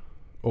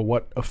or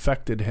what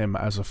affected him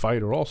as a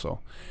fighter also.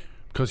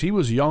 Because he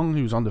was young,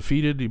 he was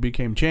undefeated, he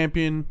became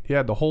champion, he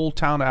had the whole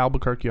town of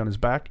Albuquerque on his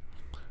back.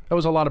 That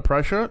was a lot of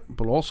pressure,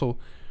 but also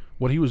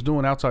what he was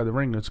doing outside the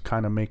ring is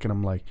kind of making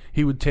him like,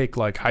 he would take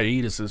like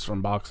hiatuses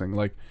from boxing,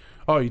 like,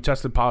 oh, you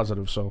tested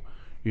positive, so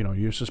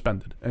you're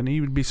suspended. And he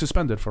would be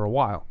suspended for a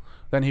while.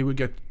 Then he would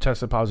get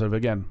tested positive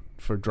again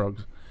for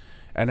drugs.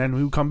 And then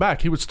he would come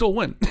back. He would still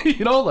win.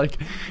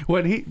 Like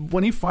when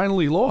he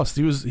finally lost,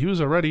 he was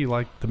already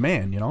like the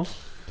man.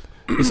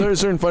 Is there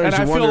certain fighters?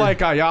 And I feel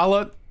like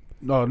Ayala.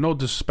 No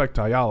disrespect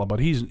to Ayala, but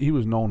he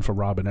was known for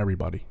robbing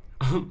everybody,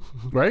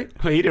 right?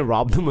 He didn't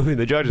rob them. I mean,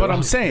 the judge. But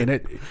I'm saying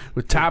it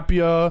with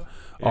Tapia.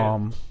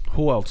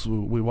 Who else?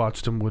 We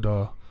watched him with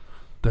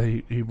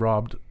he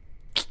robbed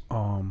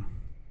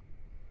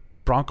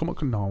Bronco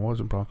McCart. No, it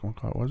wasn't Bronco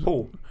McCart. Was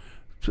it?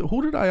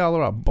 Who did Ayala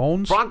rob?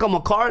 Bones? Bronco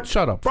McCart?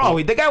 Shut up.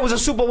 Bro, the guy was a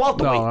super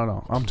welterweight.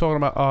 No. I'm talking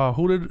about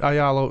who did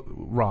Ayala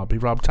rob? He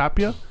robbed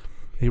Tapia.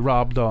 He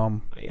robbed I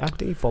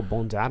think he fought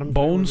Bones Adams.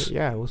 Bones?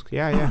 Yeah, it was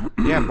yeah,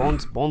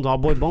 Bones, our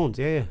boy Bones.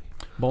 Yeah.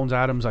 Bones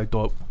Adams, I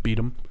thought, beat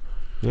him.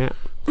 Yeah.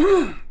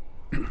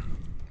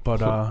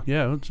 But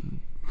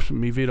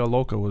Mi Vida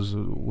Loca was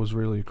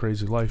really a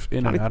crazy life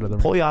in and out of the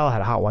ring. Paulie Ayala had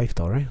a hot wife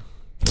though, right?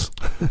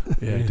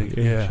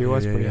 Yeah, she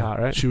was pretty hot,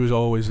 right? She was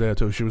always there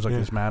too. She was like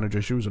his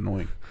manager. She was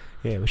annoying.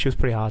 Yeah, but she was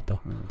pretty hot though.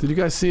 Did you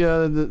guys see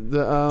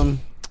the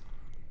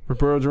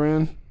Roberto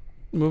Duran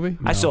movie?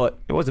 I saw it.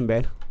 It wasn't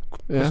bad.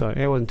 Yeah. I saw it.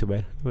 It wasn't too bad.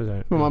 It was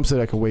alright. My mom said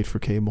I could wait for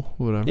cable.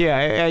 Whatever.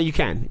 Yeah, you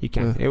can.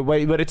 Yeah.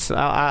 But it's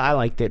I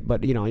liked it.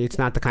 But it's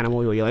not the kind of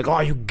movie where you're like, oh,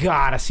 you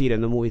gotta see it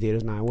in the movie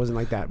theaters. No, it wasn't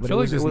like that. But I feel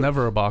like there's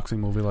never a boxing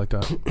movie like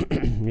that.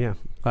 Yeah.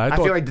 I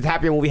feel like the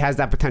Tapia movie has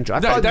that potential. I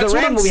thought the that's what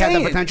Duran I'm movie had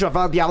saying. that potential. I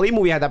thought the Ali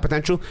movie had that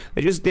potential.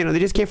 They just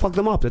can't fuck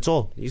them up. That's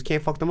all. You just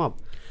can't fuck them up.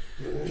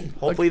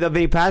 Hopefully the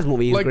Vinny Paz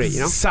movie is like great.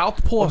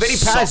 Southpaw. Vinny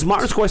Paz,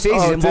 Martin Scorsese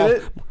is Oh, involved.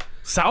 did it?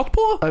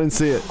 Southpaw? I didn't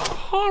see it.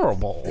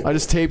 Horrible. I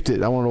just taped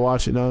it. I wanted to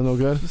watch it. No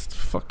good. Just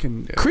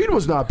fucking. Creed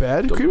was not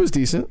bad. Creed was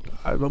decent.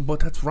 But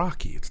that's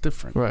Rocky. It's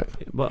different. Right.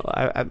 But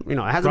it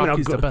hasn't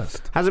Rocky's been a the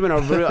best. Hasn't been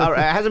it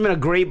hasn't been a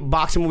great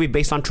boxing movie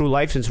based on true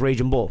life since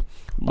Raging Bull,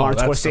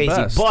 Martin that's the Scorsese.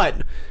 best.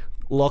 But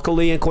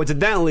luckily and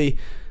coincidentally,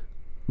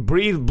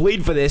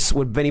 bleed for this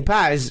with Vinny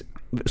Paz.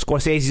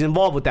 Scorsese's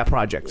involved with that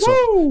project,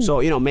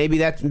 so maybe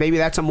that's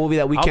a movie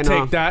that we I'll can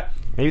take that.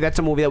 Maybe that's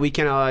a movie that we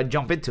can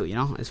jump into.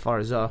 As far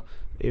as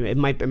it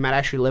might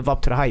actually live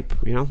up to the hype.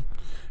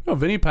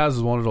 Vinny Paz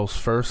is one of those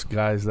first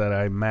guys that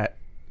I met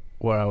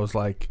where I was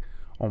like,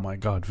 oh my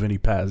God, Vinny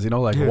Paz.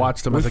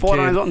 Watched him We as a fought kid.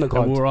 on his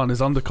undercards. And we were on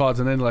his undercards,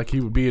 and then he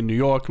would be in New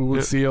York. We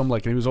would see him,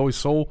 and he was always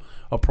so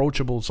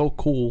approachable, so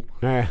cool.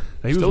 Yeah,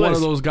 he was one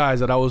of those guys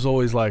that I was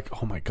always like,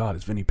 oh my God,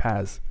 it's Vinny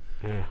Paz.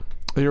 Yeah.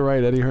 You're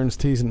right. Eddie Hearn's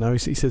teasing now. He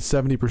said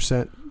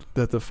 70%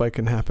 that the fight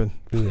can happen.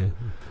 Yeah.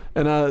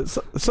 And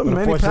some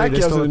Manny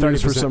Pacquiao's in the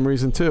news for some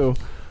reason too.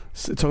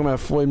 Talking about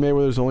Floyd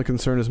Mayweather's only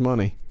concern is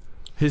money.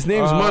 His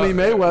name's Money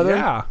Mayweather.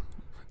 Yeah.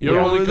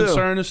 Your only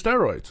concern is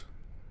steroids.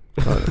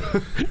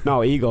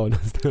 No, ego.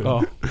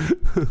 Oh.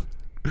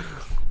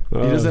 He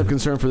doesn't have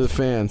concern for the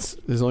fans.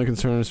 His only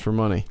concern is for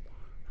money.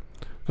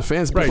 The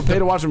fans people pay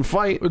to watch him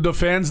fight. The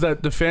fans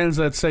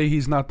that say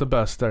he's not the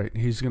best,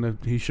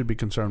 he should be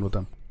concerned with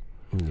them.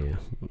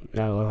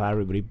 Yeah,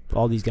 everybody,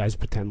 all these guys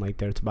pretend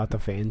like it's about the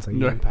fans.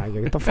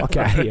 Get the fuck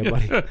out of here,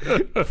 buddy.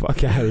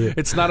 Fuck out of here.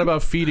 It's not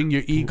about feeding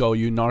your ego,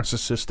 you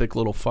narcissistic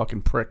little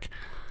fucking prick.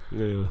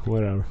 Yeah,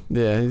 whatever.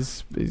 Yeah,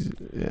 he's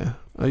yeah.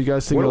 Are you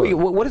guys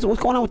thinking? What's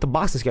going on with the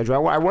boxing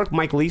schedule? I worked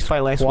Mike Lee's fight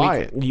last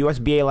week. The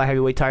USBA light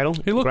heavyweight title.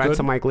 He looked good.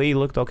 To Mike Lee. He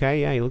looked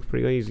okay. Yeah, he looked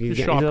pretty good. He's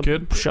a sharp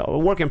kid.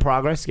 Work in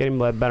progress. Getting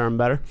better and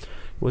better.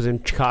 Was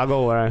in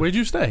Chicago. Where'd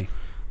you stay?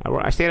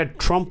 I stayed at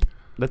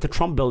the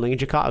Trump building in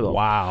Chicago.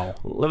 Wow.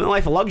 Living the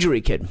life of luxury,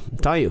 kid. I'll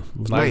tell you.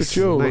 Nice.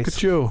 Look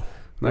at you.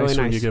 Nice really when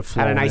nice. you get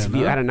flown had a nice in,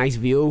 view. huh? Had a nice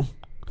view.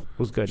 It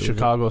was good.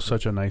 Chicago's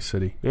such a nice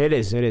city. It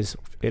is.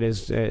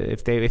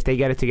 If they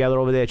get it together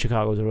over there,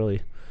 Chicago's a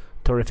really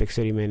terrific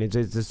city, man.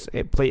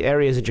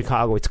 Areas in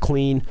Chicago. It's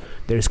clean.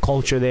 There's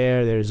culture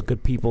there. There's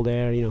good people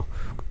there.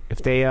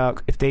 If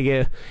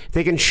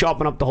they can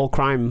sharpen up the whole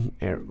crime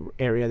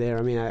area there,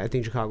 I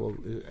think Chicago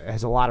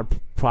has a lot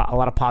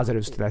of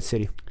positives to that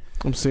city.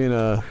 I'm seeing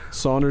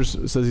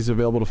Saunders says he's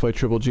available to fight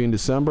Triple G in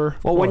December.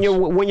 Well, when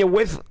you're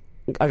with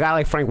a guy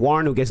like Frank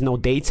Warren who gets no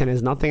dates and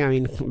has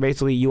nothing,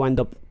 basically you end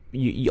up.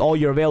 All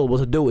you're available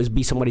to do is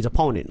be somebody's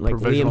opponent, like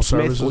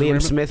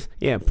Liam Smith.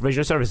 Yeah,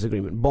 provision of services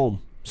agreement.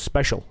 Boom,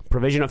 special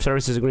provision of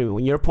services agreement.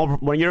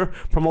 When your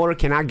promoter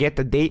cannot get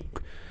the date,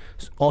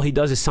 all he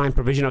does is sign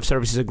provision of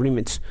services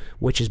agreements,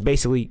 which is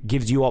basically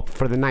gives you up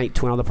for the night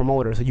to another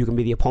promoter, so you can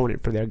be the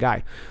opponent for their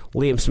guy.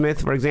 Liam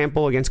Smith, for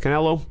example, against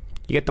Canelo,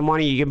 you get the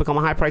money, you can become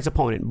a high price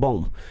opponent.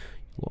 Boom,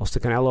 lost to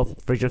Canelo,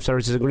 provision of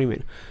services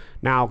agreement.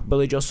 Now,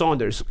 Billy Joe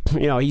Saunders,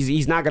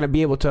 he's not going to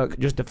be able to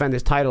just defend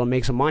his title and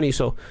make some money,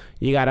 so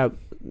you got to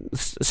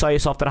sell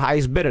yourself to the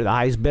highest bidder. The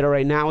highest bidder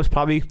right now is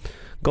probably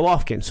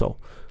Golovkin. So,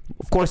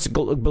 of course,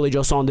 Billy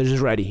Joe Saunders is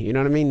ready. You know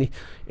what I mean?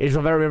 It's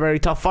a very, very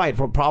tough fight.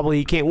 Probably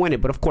he can't win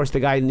it, but of course the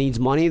guy needs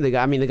money. The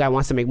guy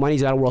wants to make money.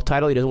 He's got a world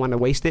title. He doesn't want to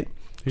waste it.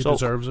 He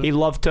deserves it. He'd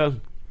love to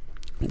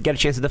get a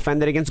chance to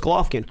defend it against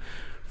Golovkin.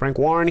 Frank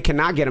Warren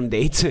cannot get him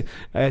dates,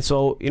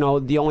 so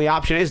the only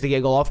option is to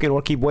get Golovkin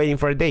or keep waiting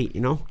for a date.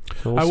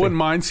 So I wouldn't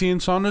mind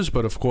seeing Saunders,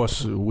 but of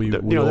course we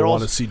all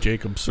want to see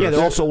Jacobs. Yeah,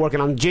 they're also working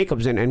on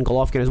Jacobs and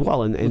Golovkin as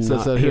well, and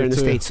here in the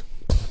States.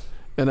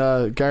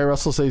 And Gary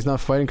Russell says he's not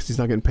fighting because he's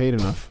not getting paid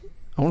enough.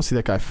 I want to see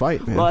that guy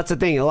fight, man. Well, that's the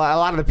thing. A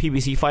lot of the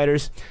PBC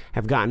fighters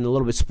have gotten a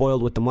little bit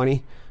spoiled with the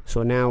money.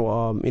 So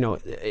now,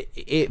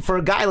 for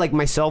a guy like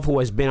myself who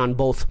has been on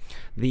both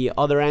the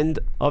other end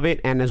of it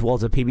and as well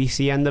as the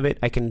PBC end of it,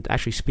 I can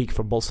actually speak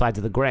for both sides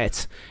of the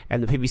grats.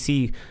 And the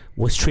PBC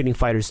was treating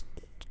fighters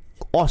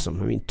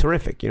awesome.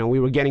 Terrific. We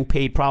were getting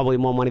paid probably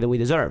more money than we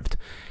deserved.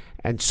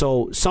 And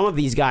so some of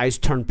these guys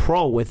turned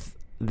pro with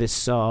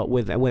this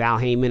with Al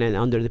Heyman and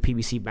under the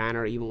PBC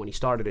banner even when he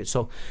started it.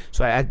 So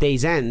at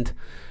day's end,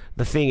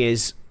 the thing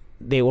is,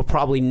 they were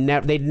probably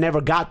they'd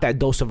never got that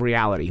dose of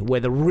reality where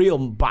the real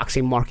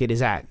boxing market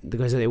is at,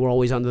 because they were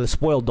always under the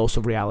spoiled dose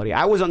of reality.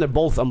 I was under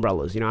both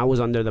umbrellas. I was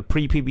under the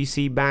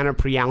pre-PBC banner,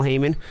 pre-Al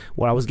Heyman,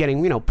 where I was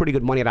getting pretty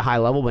good money at a high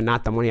level, but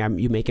not the money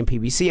you make in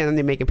PBC, and then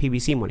they're making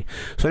PBC money.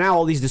 So now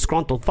all these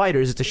disgruntled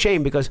fighters, it's a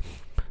shame because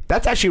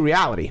that's actually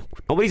reality.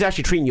 Nobody's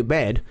actually treating you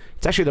bad.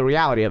 It's actually the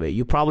reality of it.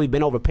 You've probably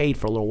been overpaid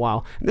for a little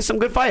while. And there's some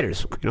good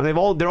fighters.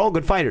 They're all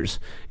good fighters.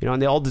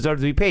 And they all deserve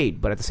to be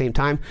paid. But at the same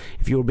time,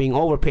 if you were being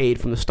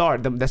overpaid from the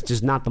start, that's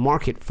just not the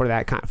market for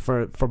that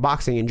for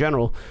boxing in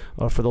general,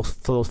 or for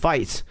those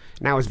fights.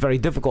 Now it's very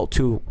difficult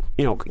to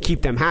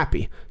keep them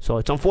happy. So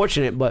it's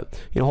unfortunate, but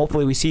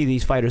hopefully we see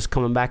these fighters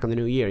coming back in the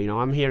new year.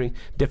 I'm hearing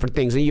different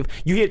things, and you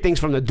hear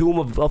things from the doom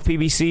of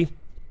PBC.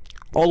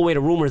 All the way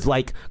to rumors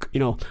like,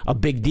 a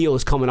big deal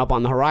is coming up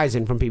on the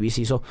horizon from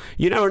PBC. So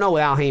you never know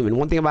with Al Heyman.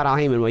 One thing about Al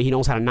Heyman, he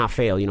knows how to not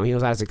fail. He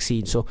knows how to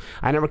succeed. So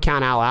I never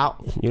count Al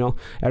out.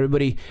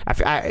 Everybody,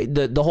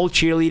 the whole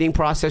cheerleading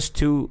process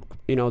to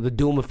the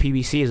doom of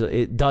PBC is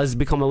it does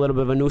become a little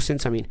bit of a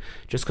nuisance. I mean,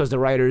 just because the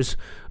writers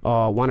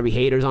want to be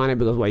haters on it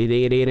because you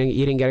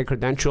didn't get a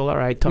credential. All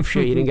right, tough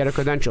shit. You didn't get a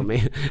credential,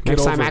 man.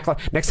 Next time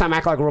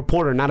act like a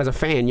reporter, not as a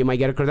fan. You might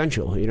get a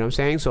credential. You know what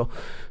I'm saying? So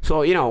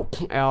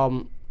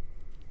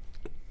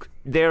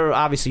there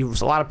obviously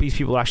a lot of these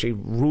people are actually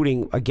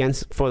rooting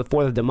against for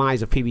the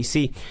demise of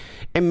PBC.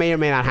 It may or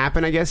may not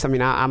happen, I guess. I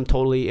mean, I'm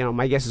totally,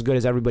 my guess is as good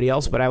as everybody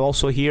else, but I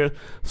also hear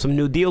some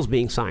new deals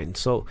being signed.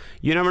 So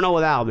you never know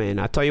with Al, man.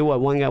 I tell you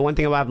what, one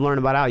thing I've learned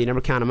about Al, you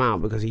never count him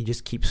out because he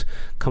just keeps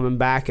coming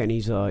back, and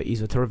he's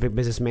a terrific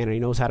businessman, and he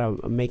knows how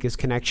to make his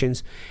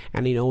connections,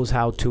 and he knows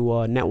how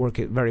to network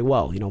it very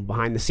well,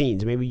 behind the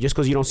scenes. Maybe just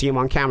because you don't see him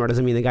on camera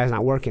doesn't mean the guy's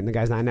not working, the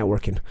guy's not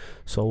networking.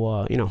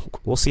 So,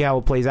 we'll see how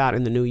it plays out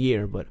in the new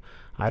year, but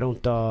I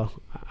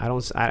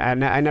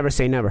never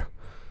say never.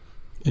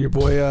 Your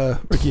boy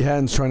Ricky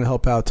Hatton's trying to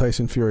help out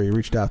Tyson Fury. He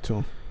reached out to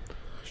him.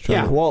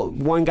 Yeah, well,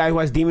 one guy who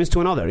has demons to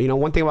another.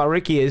 One thing about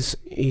Ricky is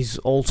he's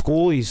old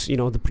school. He's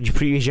the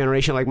previous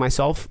generation like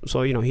myself.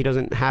 So he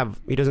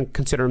doesn't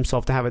consider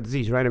himself to have a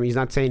disease, right? I mean, he's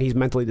not saying he's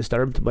mentally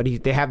disturbed, but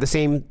they have the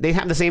same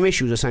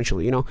issues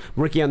essentially.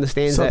 Ricky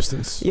understands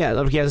substance.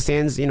 Ricky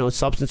understands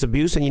substance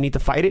abuse, and you need to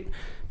fight it.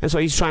 And so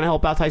he's trying to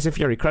help out Tyson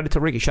Fury. Credit to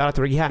Ricky. Shout out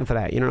to Ricky Hatton for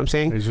that. You know what I'm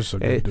saying? He's just a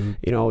good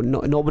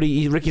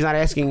dude. Ricky's not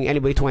asking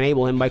anybody to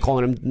enable him by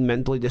calling him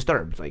mentally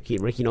disturbed. Like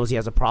Ricky knows he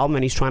has a problem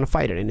and he's trying to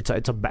fight it. And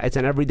it's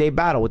an everyday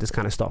battle with this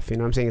kind of stuff. You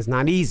know what I'm saying? It's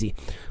not easy,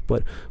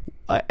 but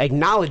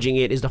acknowledging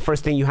it is the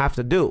first thing you have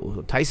to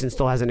do. Tyson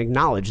still hasn't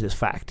acknowledged this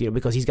fact,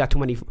 because he's got too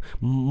many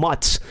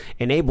mutts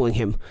enabling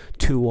him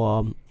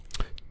to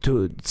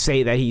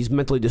say that he's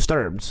mentally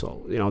disturbed.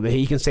 So, that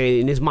he can say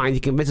in his mind, he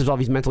convinces himself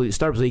he's mentally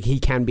disturbed so he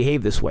can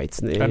behave this way.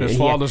 And his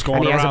father's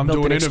going around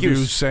doing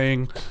interviews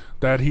saying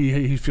that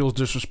he feels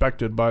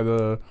disrespected by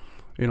the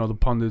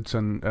pundits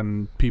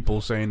and people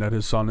saying that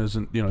his son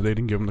isn't, they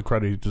didn't give him the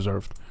credit he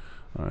deserved.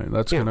 All right,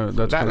 that's gonna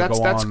go on.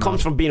 That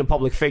comes from being a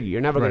public figure. You're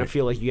never going to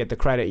feel like you get the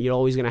credit. You're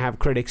always going to have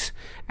critics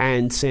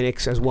and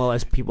cynics as well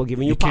as people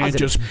giving you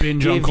positive. You can't just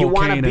binge on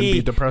cocaine and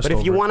be depressed But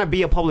if you over want to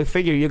be a public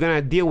figure, you're going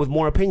to deal with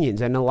more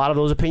opinions, and a lot of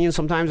those opinions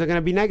sometimes are going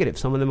to be negative.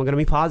 Some of them are going to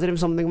be positive.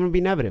 Some of them are going to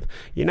be negative.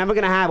 You're never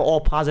going to have all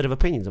positive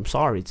opinions. I'm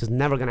sorry, it's just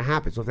never going to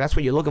happen. So if that's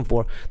what you're looking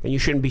for, then you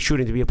shouldn't be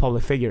shooting to be a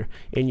public figure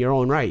in your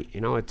own right.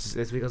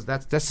 It's because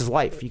that's his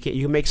life. You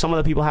can make some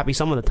of the people happy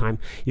some of the time.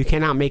 You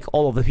cannot make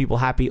all of the people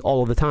happy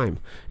all of the time,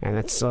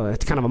 and that's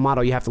kind of a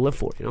motto you have to live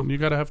for. You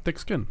got to have thick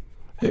skin.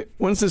 Hey,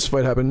 when's this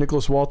fight happen?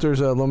 Nicholas Walters,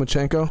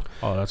 Lomachenko.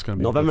 Oh, that's going to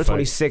be November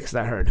 26th.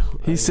 I heard.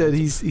 He said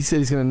he's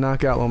going to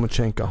knock out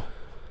Lomachenko.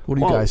 What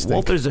do you guys think?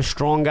 Walters is a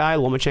strong guy.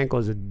 Lomachenko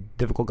is a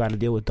difficult guy to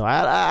deal with, though.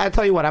 I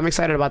tell you what, I'm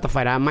excited about the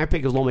fight. My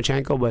pick is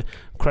Lomachenko, but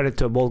credit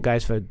to both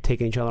guys for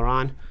taking each other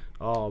on.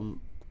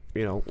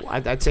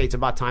 I'd say it's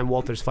about time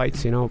Walters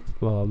fights. I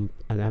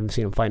haven't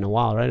seen him fight in a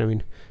while, right? I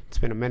mean, it's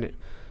been a minute.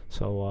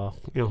 So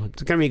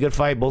it's gonna be a good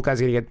fight. Both guys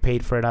are gonna get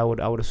paid for it. I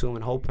would assume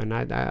and hope, and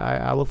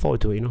I look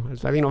forward to it.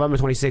 I think November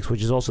 26th,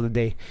 which is also the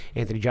day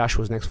Anthony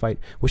Joshua's next fight,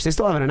 which they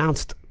still haven't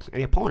announced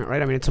any opponent, right?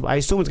 I mean, I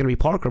assume it's gonna be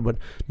Parker, but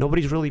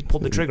nobody's really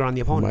pulled the trigger on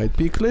the opponent. Might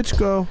be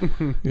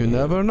Klitchko. You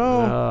never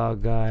know. Oh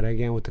God,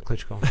 again with the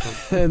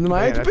Klitchko. It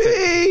might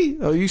be.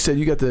 Oh, you said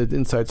you got the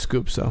inside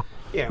scoop, so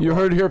you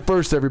heard it here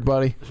first,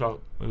 everybody. So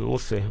we'll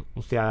see.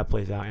 We'll see how that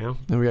plays out.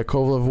 And we got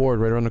Kovalev Ward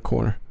right around the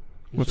corner.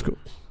 Let's go.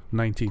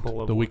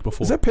 19th, the week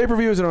before. Is that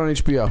pay-per-view or is it on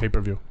HBO?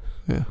 Pay-per-view.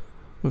 Yeah.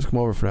 Let's come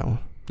over for that one.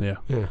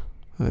 Yeah.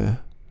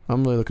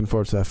 I'm really looking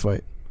forward to that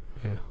fight.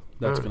 Yeah.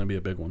 That's going to be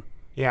a big one.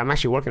 Yeah, I'm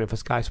actually working it for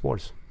Sky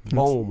Sports.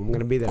 Boom. I'm going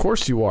to be there. Of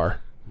course you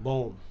are.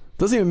 Boom.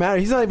 Doesn't even matter.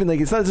 He's not even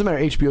it doesn't matter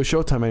HBO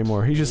Showtime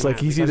anymore. He's just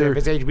he's either. If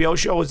it's HBO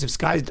shows, if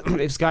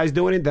Sky's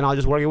doing it, then I'll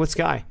just work it with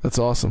Sky. That's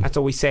awesome. That's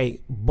what we say.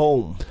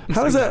 Boom.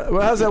 How does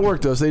that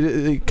work though? So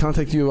they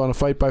contact you on a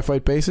fight by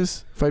fight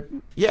basis?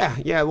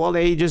 Yeah. Well,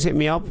 they just hit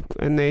me up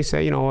and they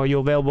say, are you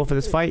available for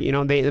this fight?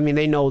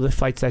 They know the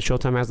fights that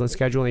Showtime has on the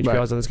schedule and HBO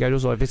has on the schedule.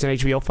 So if it's an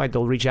HBO fight,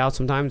 they'll reach out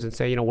sometimes and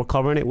say, we're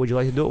covering it. Would you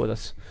like to do it with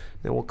us?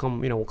 Then we'll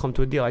come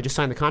to a deal. I just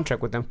signed a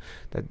contract with them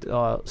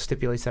that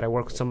stipulates that I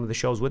work some of the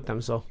shows with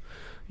them. So.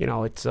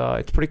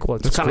 It's pretty cool.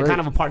 It's kind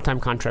of a part-time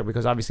contract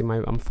because obviously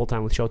I'm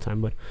full-time with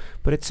Showtime,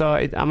 but it's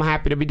I'm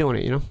happy to be doing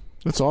it.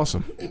 That's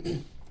awesome.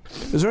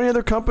 Is there any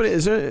other company?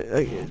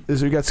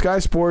 You got Sky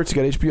Sports,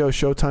 you got HBO,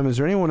 Showtime. Is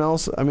there anyone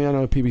else? I mean, I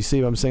know PBC,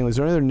 but I'm saying, is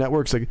there any other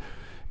networks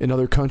in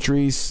other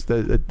countries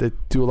that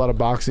do a lot of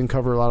boxing,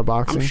 cover a lot of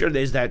boxing? I'm sure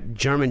there's that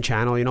German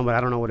channel, but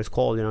I don't know what it's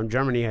called.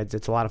 Germany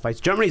it's a lot of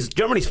fights. Germany's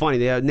funny.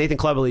 Nathan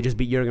Cleverly just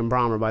beat Jürgen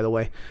Brammer, by the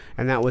way,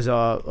 and that was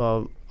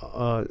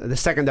the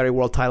secondary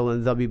world title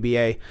in the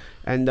WBA.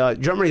 And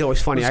Germany's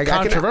always funny. It's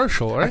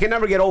controversial, right? I can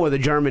never get over the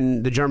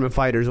German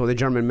fighters or the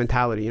German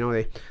mentality.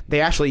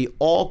 They actually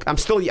all. I've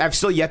still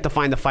yet to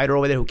find a fighter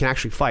over there who can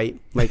actually fight.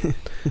 Like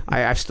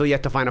I've still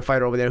yet to find a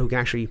fighter over there who can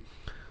actually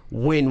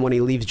win when he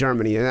leaves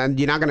Germany. And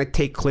you're not going to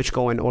take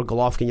Klitchko or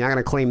Golovkin. You're not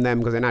going to claim them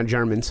because they're not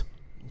Germans.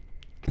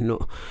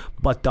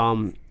 But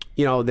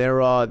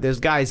there's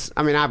guys.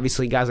 I mean,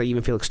 obviously, guys like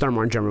even Felix Sturm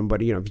aren't German,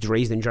 but if he's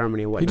raised in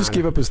Germany and whatnot. He just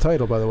gave up his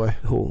title, by the way.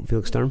 Who?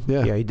 Felix Sturm?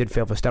 Yeah. Yeah, he did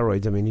fail for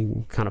steroids. I mean, he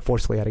kind of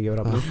forcefully had to give it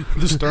up. No?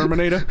 The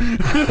Sturminator.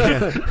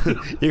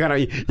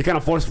 You kind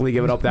of forcefully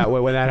give it up that way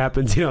when that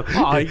happens. He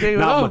gave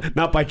it up.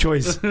 Not by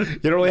choice. You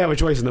don't really have a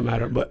choice in the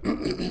matter. But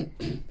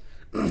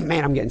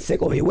man, I'm getting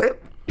sick over here.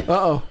 Whip.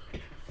 Uh-oh.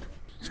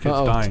 This kid's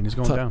dying. He's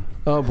going down.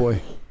 Oh,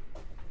 boy.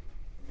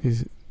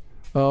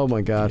 Oh,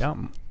 my God. Yeah.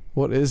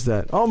 What is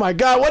that? Oh, my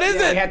God. What is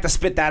We it? had to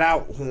spit that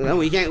out. No,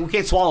 we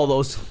can't swallow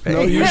those.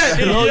 No, you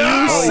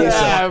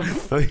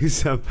have. But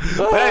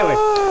anyway,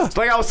 it's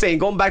like I was saying,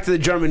 going back to the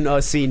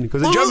German scene,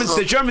 because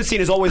the German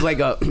scene is always like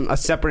a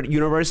separate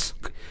universe.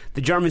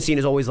 The German scene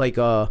is always like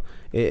a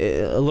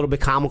little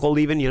bit comical,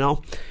 even.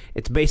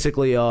 It's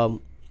basically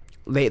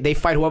they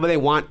fight whoever they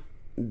want,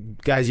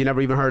 guys you never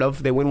even heard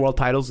of. They win world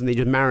titles and they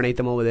just marinate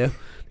them over there.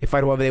 They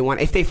fight whoever they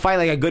want. If they fight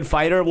like a good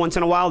fighter once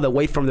in a while, they'll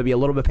wait for him to be a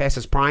little bit past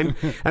his prime,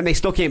 and they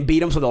still can't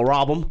beat him, so they'll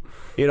rob him.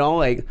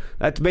 Like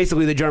that's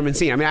basically the German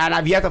scene. I mean,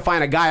 I've yet to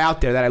find a guy out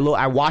there that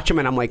I watch him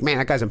and I'm like, man,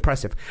 that guy's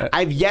impressive.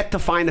 I've yet to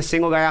find a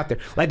single guy out there.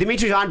 Like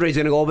Demetrius Andre's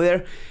gonna go over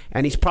there,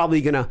 and he's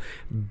probably gonna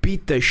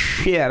beat the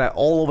shit out of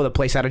all over the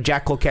place out of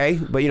Jack Cloquet.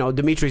 But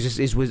Demetrius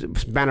is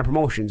with Banner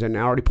Promotions, and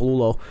Artie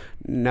Palulo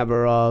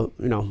never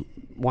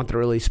wanted to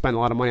really spend a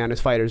lot of money on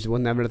his fighters. He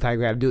was never the type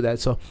of guy to do that.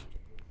 So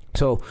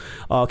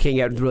can't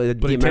get really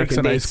the American takes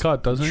a dates. nice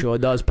cut, doesn't he? Sure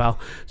does, pal.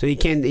 So he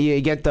doesn't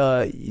get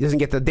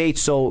the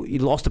dates. So he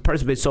lost the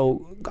purse bid.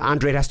 So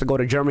Andre has to go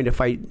to Germany to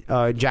fight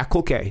Jack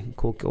Cloquet,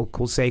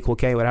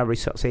 whatever he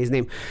say his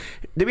name.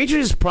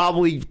 Demetrius is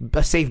probably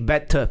a safe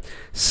bet to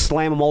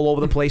slam him all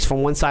over the place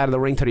from one side of the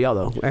ring to the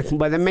other.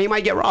 But then he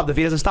might get robbed if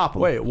he doesn't stop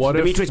him. Wait, what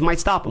if Demetrius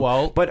might stop him?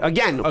 Well, but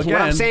again, what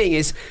I'm saying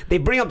is they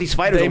bring up these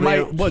fighters.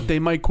 They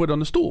might quit on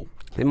the stool.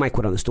 They might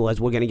quit on the stool, as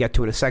we're going to get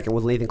to in a second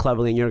with Nathan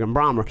Cleverly and Jürgen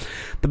Brammer.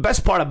 The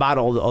best part about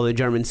all the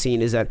German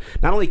scene is that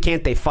not only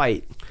can't they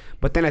fight,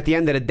 but then at the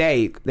end of the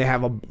day, they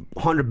have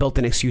 100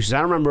 built-in excuses.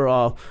 I remember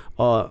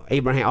Arthur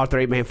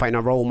Abraham fighting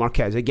Raul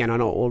Marquez. Again, I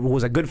know who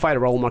was a good fighter,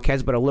 Raul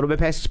Marquez, but a little bit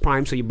past his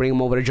prime, so you bring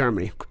him over to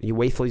Germany. You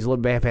wait till he's a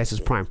little bit past his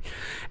prime.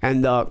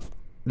 And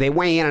they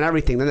weigh in and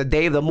everything. Then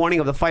the morning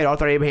of the fight,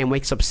 Arthur Abraham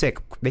wakes up sick.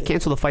 They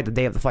cancel the fight the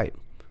day of the fight.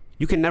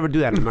 You can never do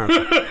that in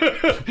America.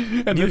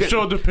 And they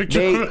showed the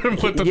picture of him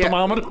with the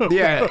thermometer.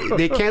 Yeah,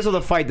 they cancel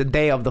the fight the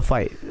day of the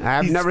fight.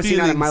 I've never seen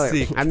that in my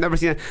life. I've never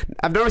seen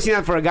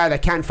that for a guy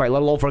that can fight,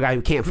 let alone for a guy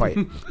who can't fight.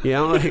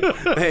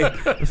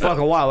 It's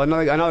fucking wild.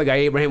 Another guy,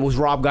 Abraham, who's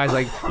robbed guys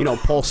like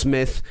Paul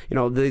Smith.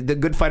 The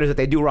good fighters that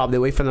they do rob, they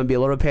wait for them to be a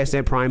little bit past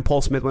their prime.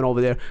 Paul Smith went over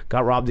there,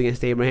 got robbed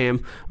against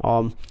Abraham.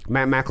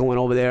 Matt Macklin went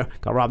over there,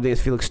 got robbed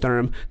against Felix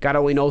Sturm. God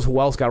only knows who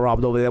else got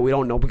robbed over there. We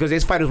don't know because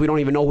there's fighters we don't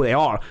even know who they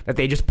are that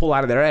they just pull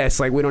out of their ass.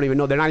 Like we don't even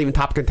know they're not even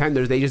top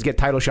contenders. They just get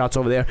title shots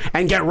over there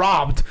and get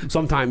robbed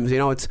sometimes.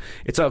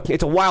 It's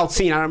a wild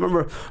scene. I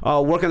remember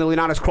working the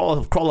Leonidas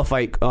Crawler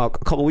fight a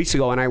couple weeks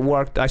ago, and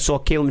I saw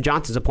Caleb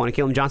Johnson's opponent.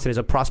 Caleb Johnson is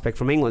a prospect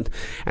from England,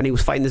 and he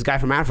was fighting this guy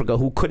from Africa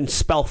who couldn't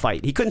spell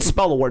fight. He couldn't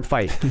spell the word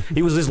fight.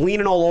 He was just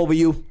leaning all over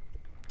you.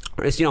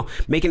 It's,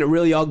 making it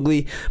really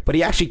ugly, but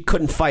he actually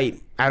couldn't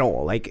fight at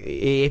all. Like,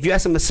 if you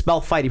ask him to spell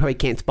fight, he probably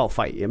can't spell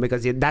fight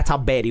because that's how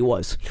bad he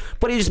was.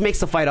 But he just makes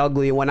the fight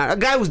ugly and whatnot. A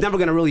guy who's never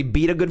going to really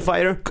beat a good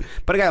fighter,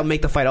 but a guy will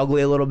make the fight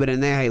ugly a little bit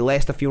in there. He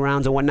lasts a few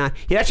rounds and whatnot.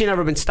 He'd actually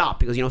never been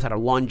stopped because he knows how to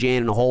lunge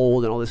in and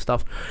hold and all this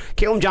stuff.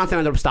 Caleb Johnson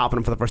ended up stopping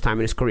him for the first time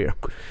in his career.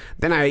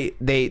 Then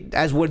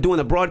as we're doing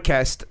the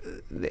broadcast,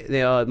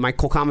 my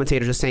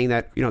co-commentators are saying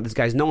that this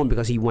guy's known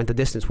because he went the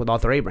distance with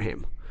Arthur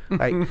Abraham.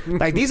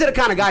 Like these are the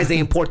kind of guys they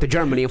import to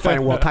Germany and fight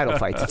in world title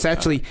fights.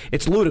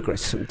 It's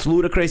ludicrous. It's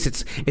ludicrous.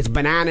 It's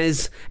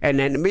bananas. And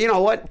then you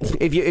know what?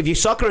 If you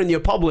sucker in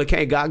your public,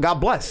 hey, God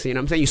bless. You know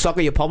what I'm saying? You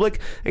sucker your public,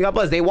 and God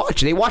bless. They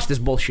watch this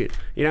bullshit.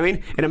 You know what I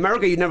mean? In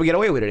America, you never get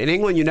away with it. In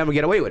England, you never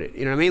get away with it.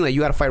 You know what I mean? Like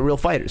you got to fight real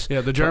fighters. Yeah,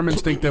 the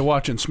Germans think they're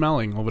watching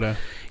Smelling over there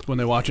when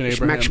they're watching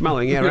Abraham.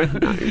 Schmelling, yeah,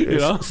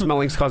 right.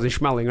 Smelling's causing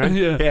Schmelling, right?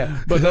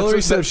 Yeah. But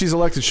Hillary said if she's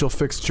elected, she'll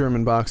fix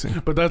German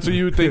boxing. But that's what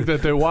you think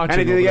that they're watching.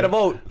 Anything to get a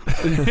vote.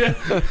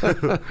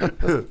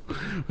 We're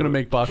gonna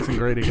make boxing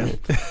great again.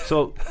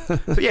 So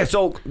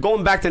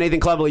going back to Nathan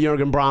Cleverly,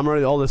 Jürgen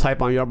Brammer, all this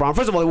hype on Jürgen Brammer.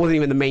 First of all, it wasn't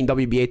even the main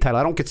WBA title.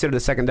 I don't consider the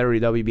secondary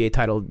WBA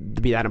title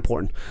to be that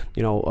important.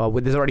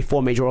 There's already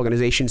 4 major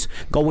organizations.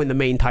 Go win the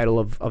main title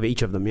of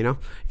each of them. If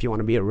you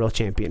want to be a real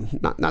champion.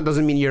 Not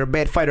doesn't mean you're a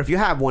bad fighter if you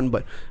have one,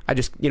 but I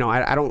just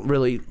I don't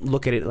really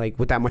look at it like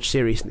with that much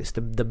seriousness.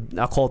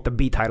 I'll call it the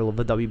B title of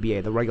the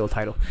WBA, the regular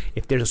title.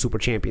 If there's a super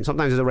champion,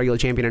 sometimes there's a regular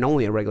champion and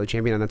only a regular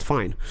champion, and that's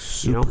fine.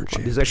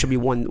 There should be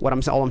one.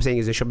 All I'm saying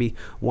is there should be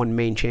one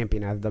main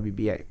champion at the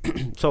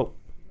WBA. So,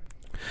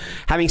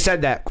 having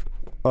said that,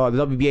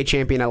 the WBA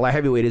champion at light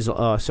heavyweight is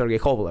Sergey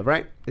Kovalev,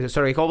 right? Is it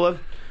Sergey Kovalev?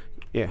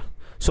 Yeah.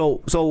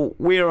 So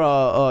we're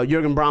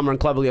Jürgen Brammer and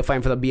Cleverly are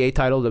fighting for the BA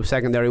title, the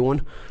secondary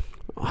one.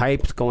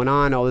 Hype's going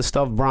on, all this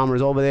stuff.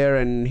 Brammer's over there,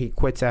 and he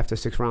quits after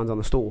 6 rounds on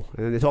the stool.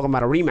 And then they're talking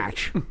about a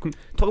rematch.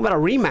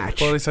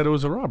 Well, they said it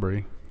was a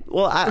robbery.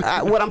 Well,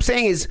 what I'm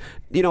saying is,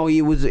 you know,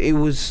 it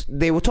was.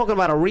 They were talking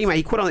about a rematch.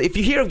 He quit on. If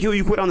you hear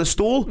you quit on the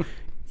stool,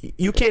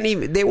 you can't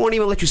even. They won't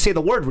even let you say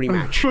the word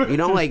rematch. You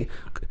know, like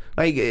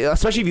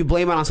especially if you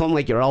blame it on something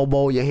like your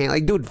elbow, your hand.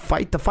 Like, dude,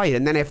 fight the fight,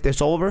 and then if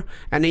it's over,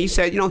 and then he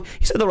said,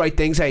 he said the right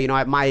things. Hey,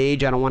 at my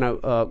age, I don't want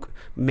to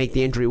make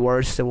the injury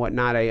worse and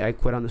whatnot. I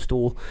quit on the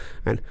stool,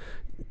 and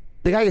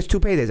the guy gets 2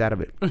 paydays out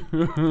of it.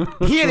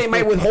 Here they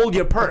might withhold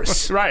your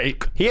purse.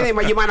 Right. Here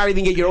you might not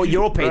even get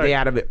your payday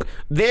out of it.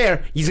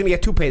 There, he's going to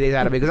get 2 paydays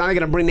out of it because now they're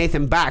going to bring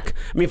Nathan back.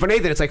 I mean, for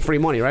Nathan, it's like free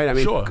money, right? I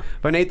mean, sure.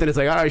 For Nathan, it's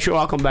like, all right, sure,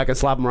 I'll come back and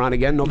slap him around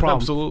again. No problem.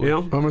 Absolutely.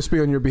 I'm going to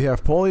speak on your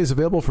behalf. Paulie is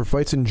available for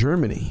fights in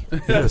Germany.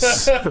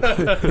 Yes.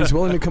 He's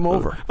willing to come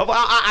over.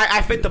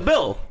 I fit the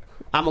bill.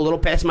 I'm a little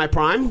past my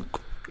prime.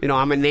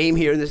 I'm a name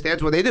here in the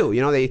States. What they do,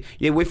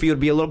 they wait for you to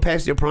be a little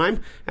past your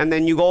prime, and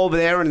then you go over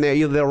there and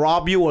they'll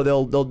rob you, or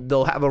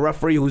they'll have a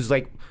referee who's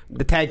like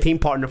the tag team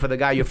partner for the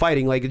guy you're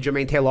fighting, like the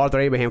Jermaine Taylor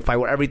Arthur Abraham fight,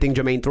 where everything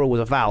Jermaine threw was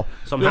a foul.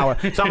 Somehow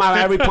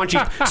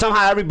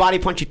every body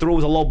punch he threw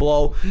was a low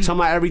blow.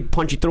 Somehow every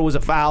punch he threw was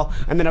a foul,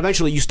 and then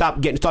eventually you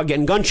start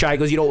getting gun shy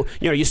because you're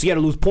scared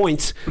to lose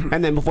points,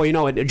 and then before you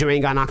know it,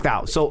 Jermaine got knocked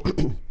out. So.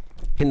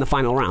 In the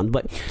final round,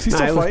 but is he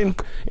still fighting?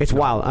 It's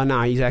wild.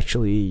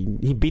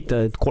 He beat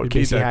the court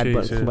case he had,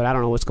 but I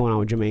don't know what's going on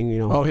with Jermaine.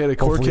 He had a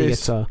court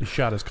case. He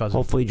shot his cousin.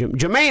 Hopefully,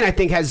 Jermaine, I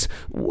think has.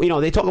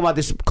 They talk about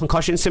this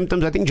concussion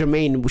symptoms. I think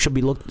Jermaine should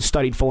be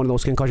studied for one of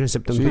those concussion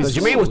symptoms because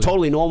Jermaine was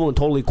totally normal and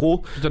totally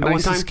cool. He's the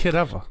nicest kid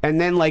ever.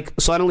 And then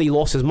suddenly he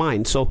lost his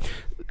mind. So.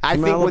 I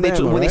think when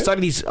they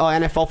study these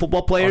NFL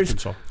football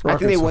players, I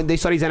think when they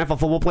study these NFL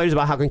football players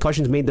about how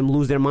concussions made them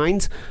lose their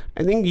minds,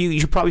 I think you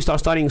should probably start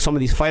studying some of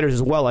these fighters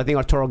as well. I think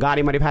Arturo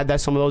Gatti might have had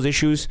some of those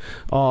issues.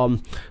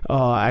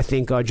 I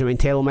think Jermaine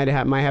Taylor might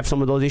have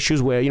some of those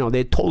issues where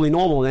they're totally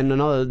normal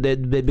and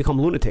they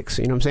become lunatics.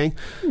 You know what I'm saying?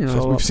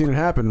 So we've seen it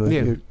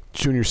happen.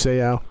 Junior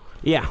Seau.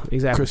 Yeah,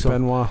 exactly. Chris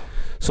Benoit.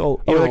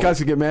 So that guy's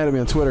gonna get mad at me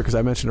on Twitter because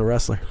I mentioned a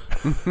wrestler.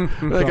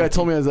 That guy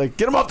told me, I was like,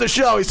 get him off the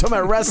show. He's talking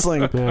about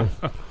wrestling. Yeah.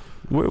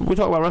 We're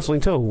talking about wrestling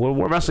too.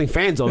 We're wrestling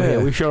fans over here.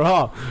 We sure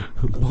are.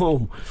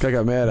 Boom. Guy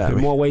got mad at me.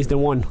 In more ways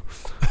than one.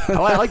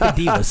 I like the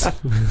Divas.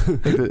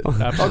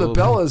 The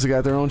Bellas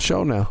got their own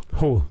show now.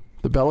 Who?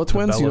 The Bella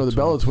Twins. The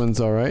Bella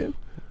Twins, all right.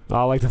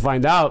 I'd like to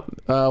find out.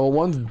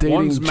 One's dating.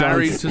 One's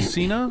married to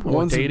Cena.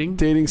 One's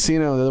dating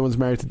Cena. The other one's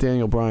married to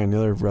Daniel Bryan, the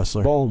other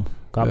wrestler. Boom.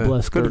 God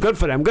bless. Good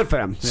for them. Good for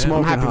them. Yeah.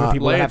 I'm happy for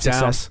people that have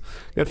success.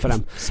 Good for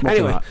them.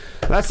 Anyway,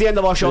 that's the end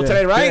of our show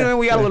today, right? Yeah.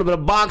 We got a little bit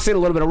of boxing, a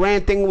little bit of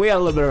ranting. We got a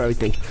little bit of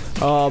everything.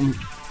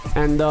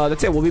 And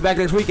that's it. We'll be back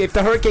next week. If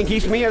the hurricane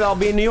keeps me here, I'll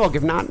be in New York.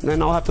 If not,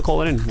 then I'll have to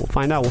call it in. We'll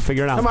find out. We'll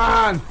figure it out. Come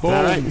on. Boom.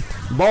 All right.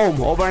 Boom.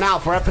 Over and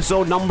out for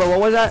episode number, what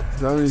was that?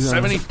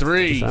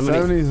 73.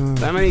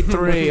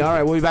 73. All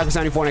right. We'll be back with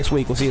 74 next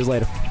week. We'll see you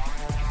later.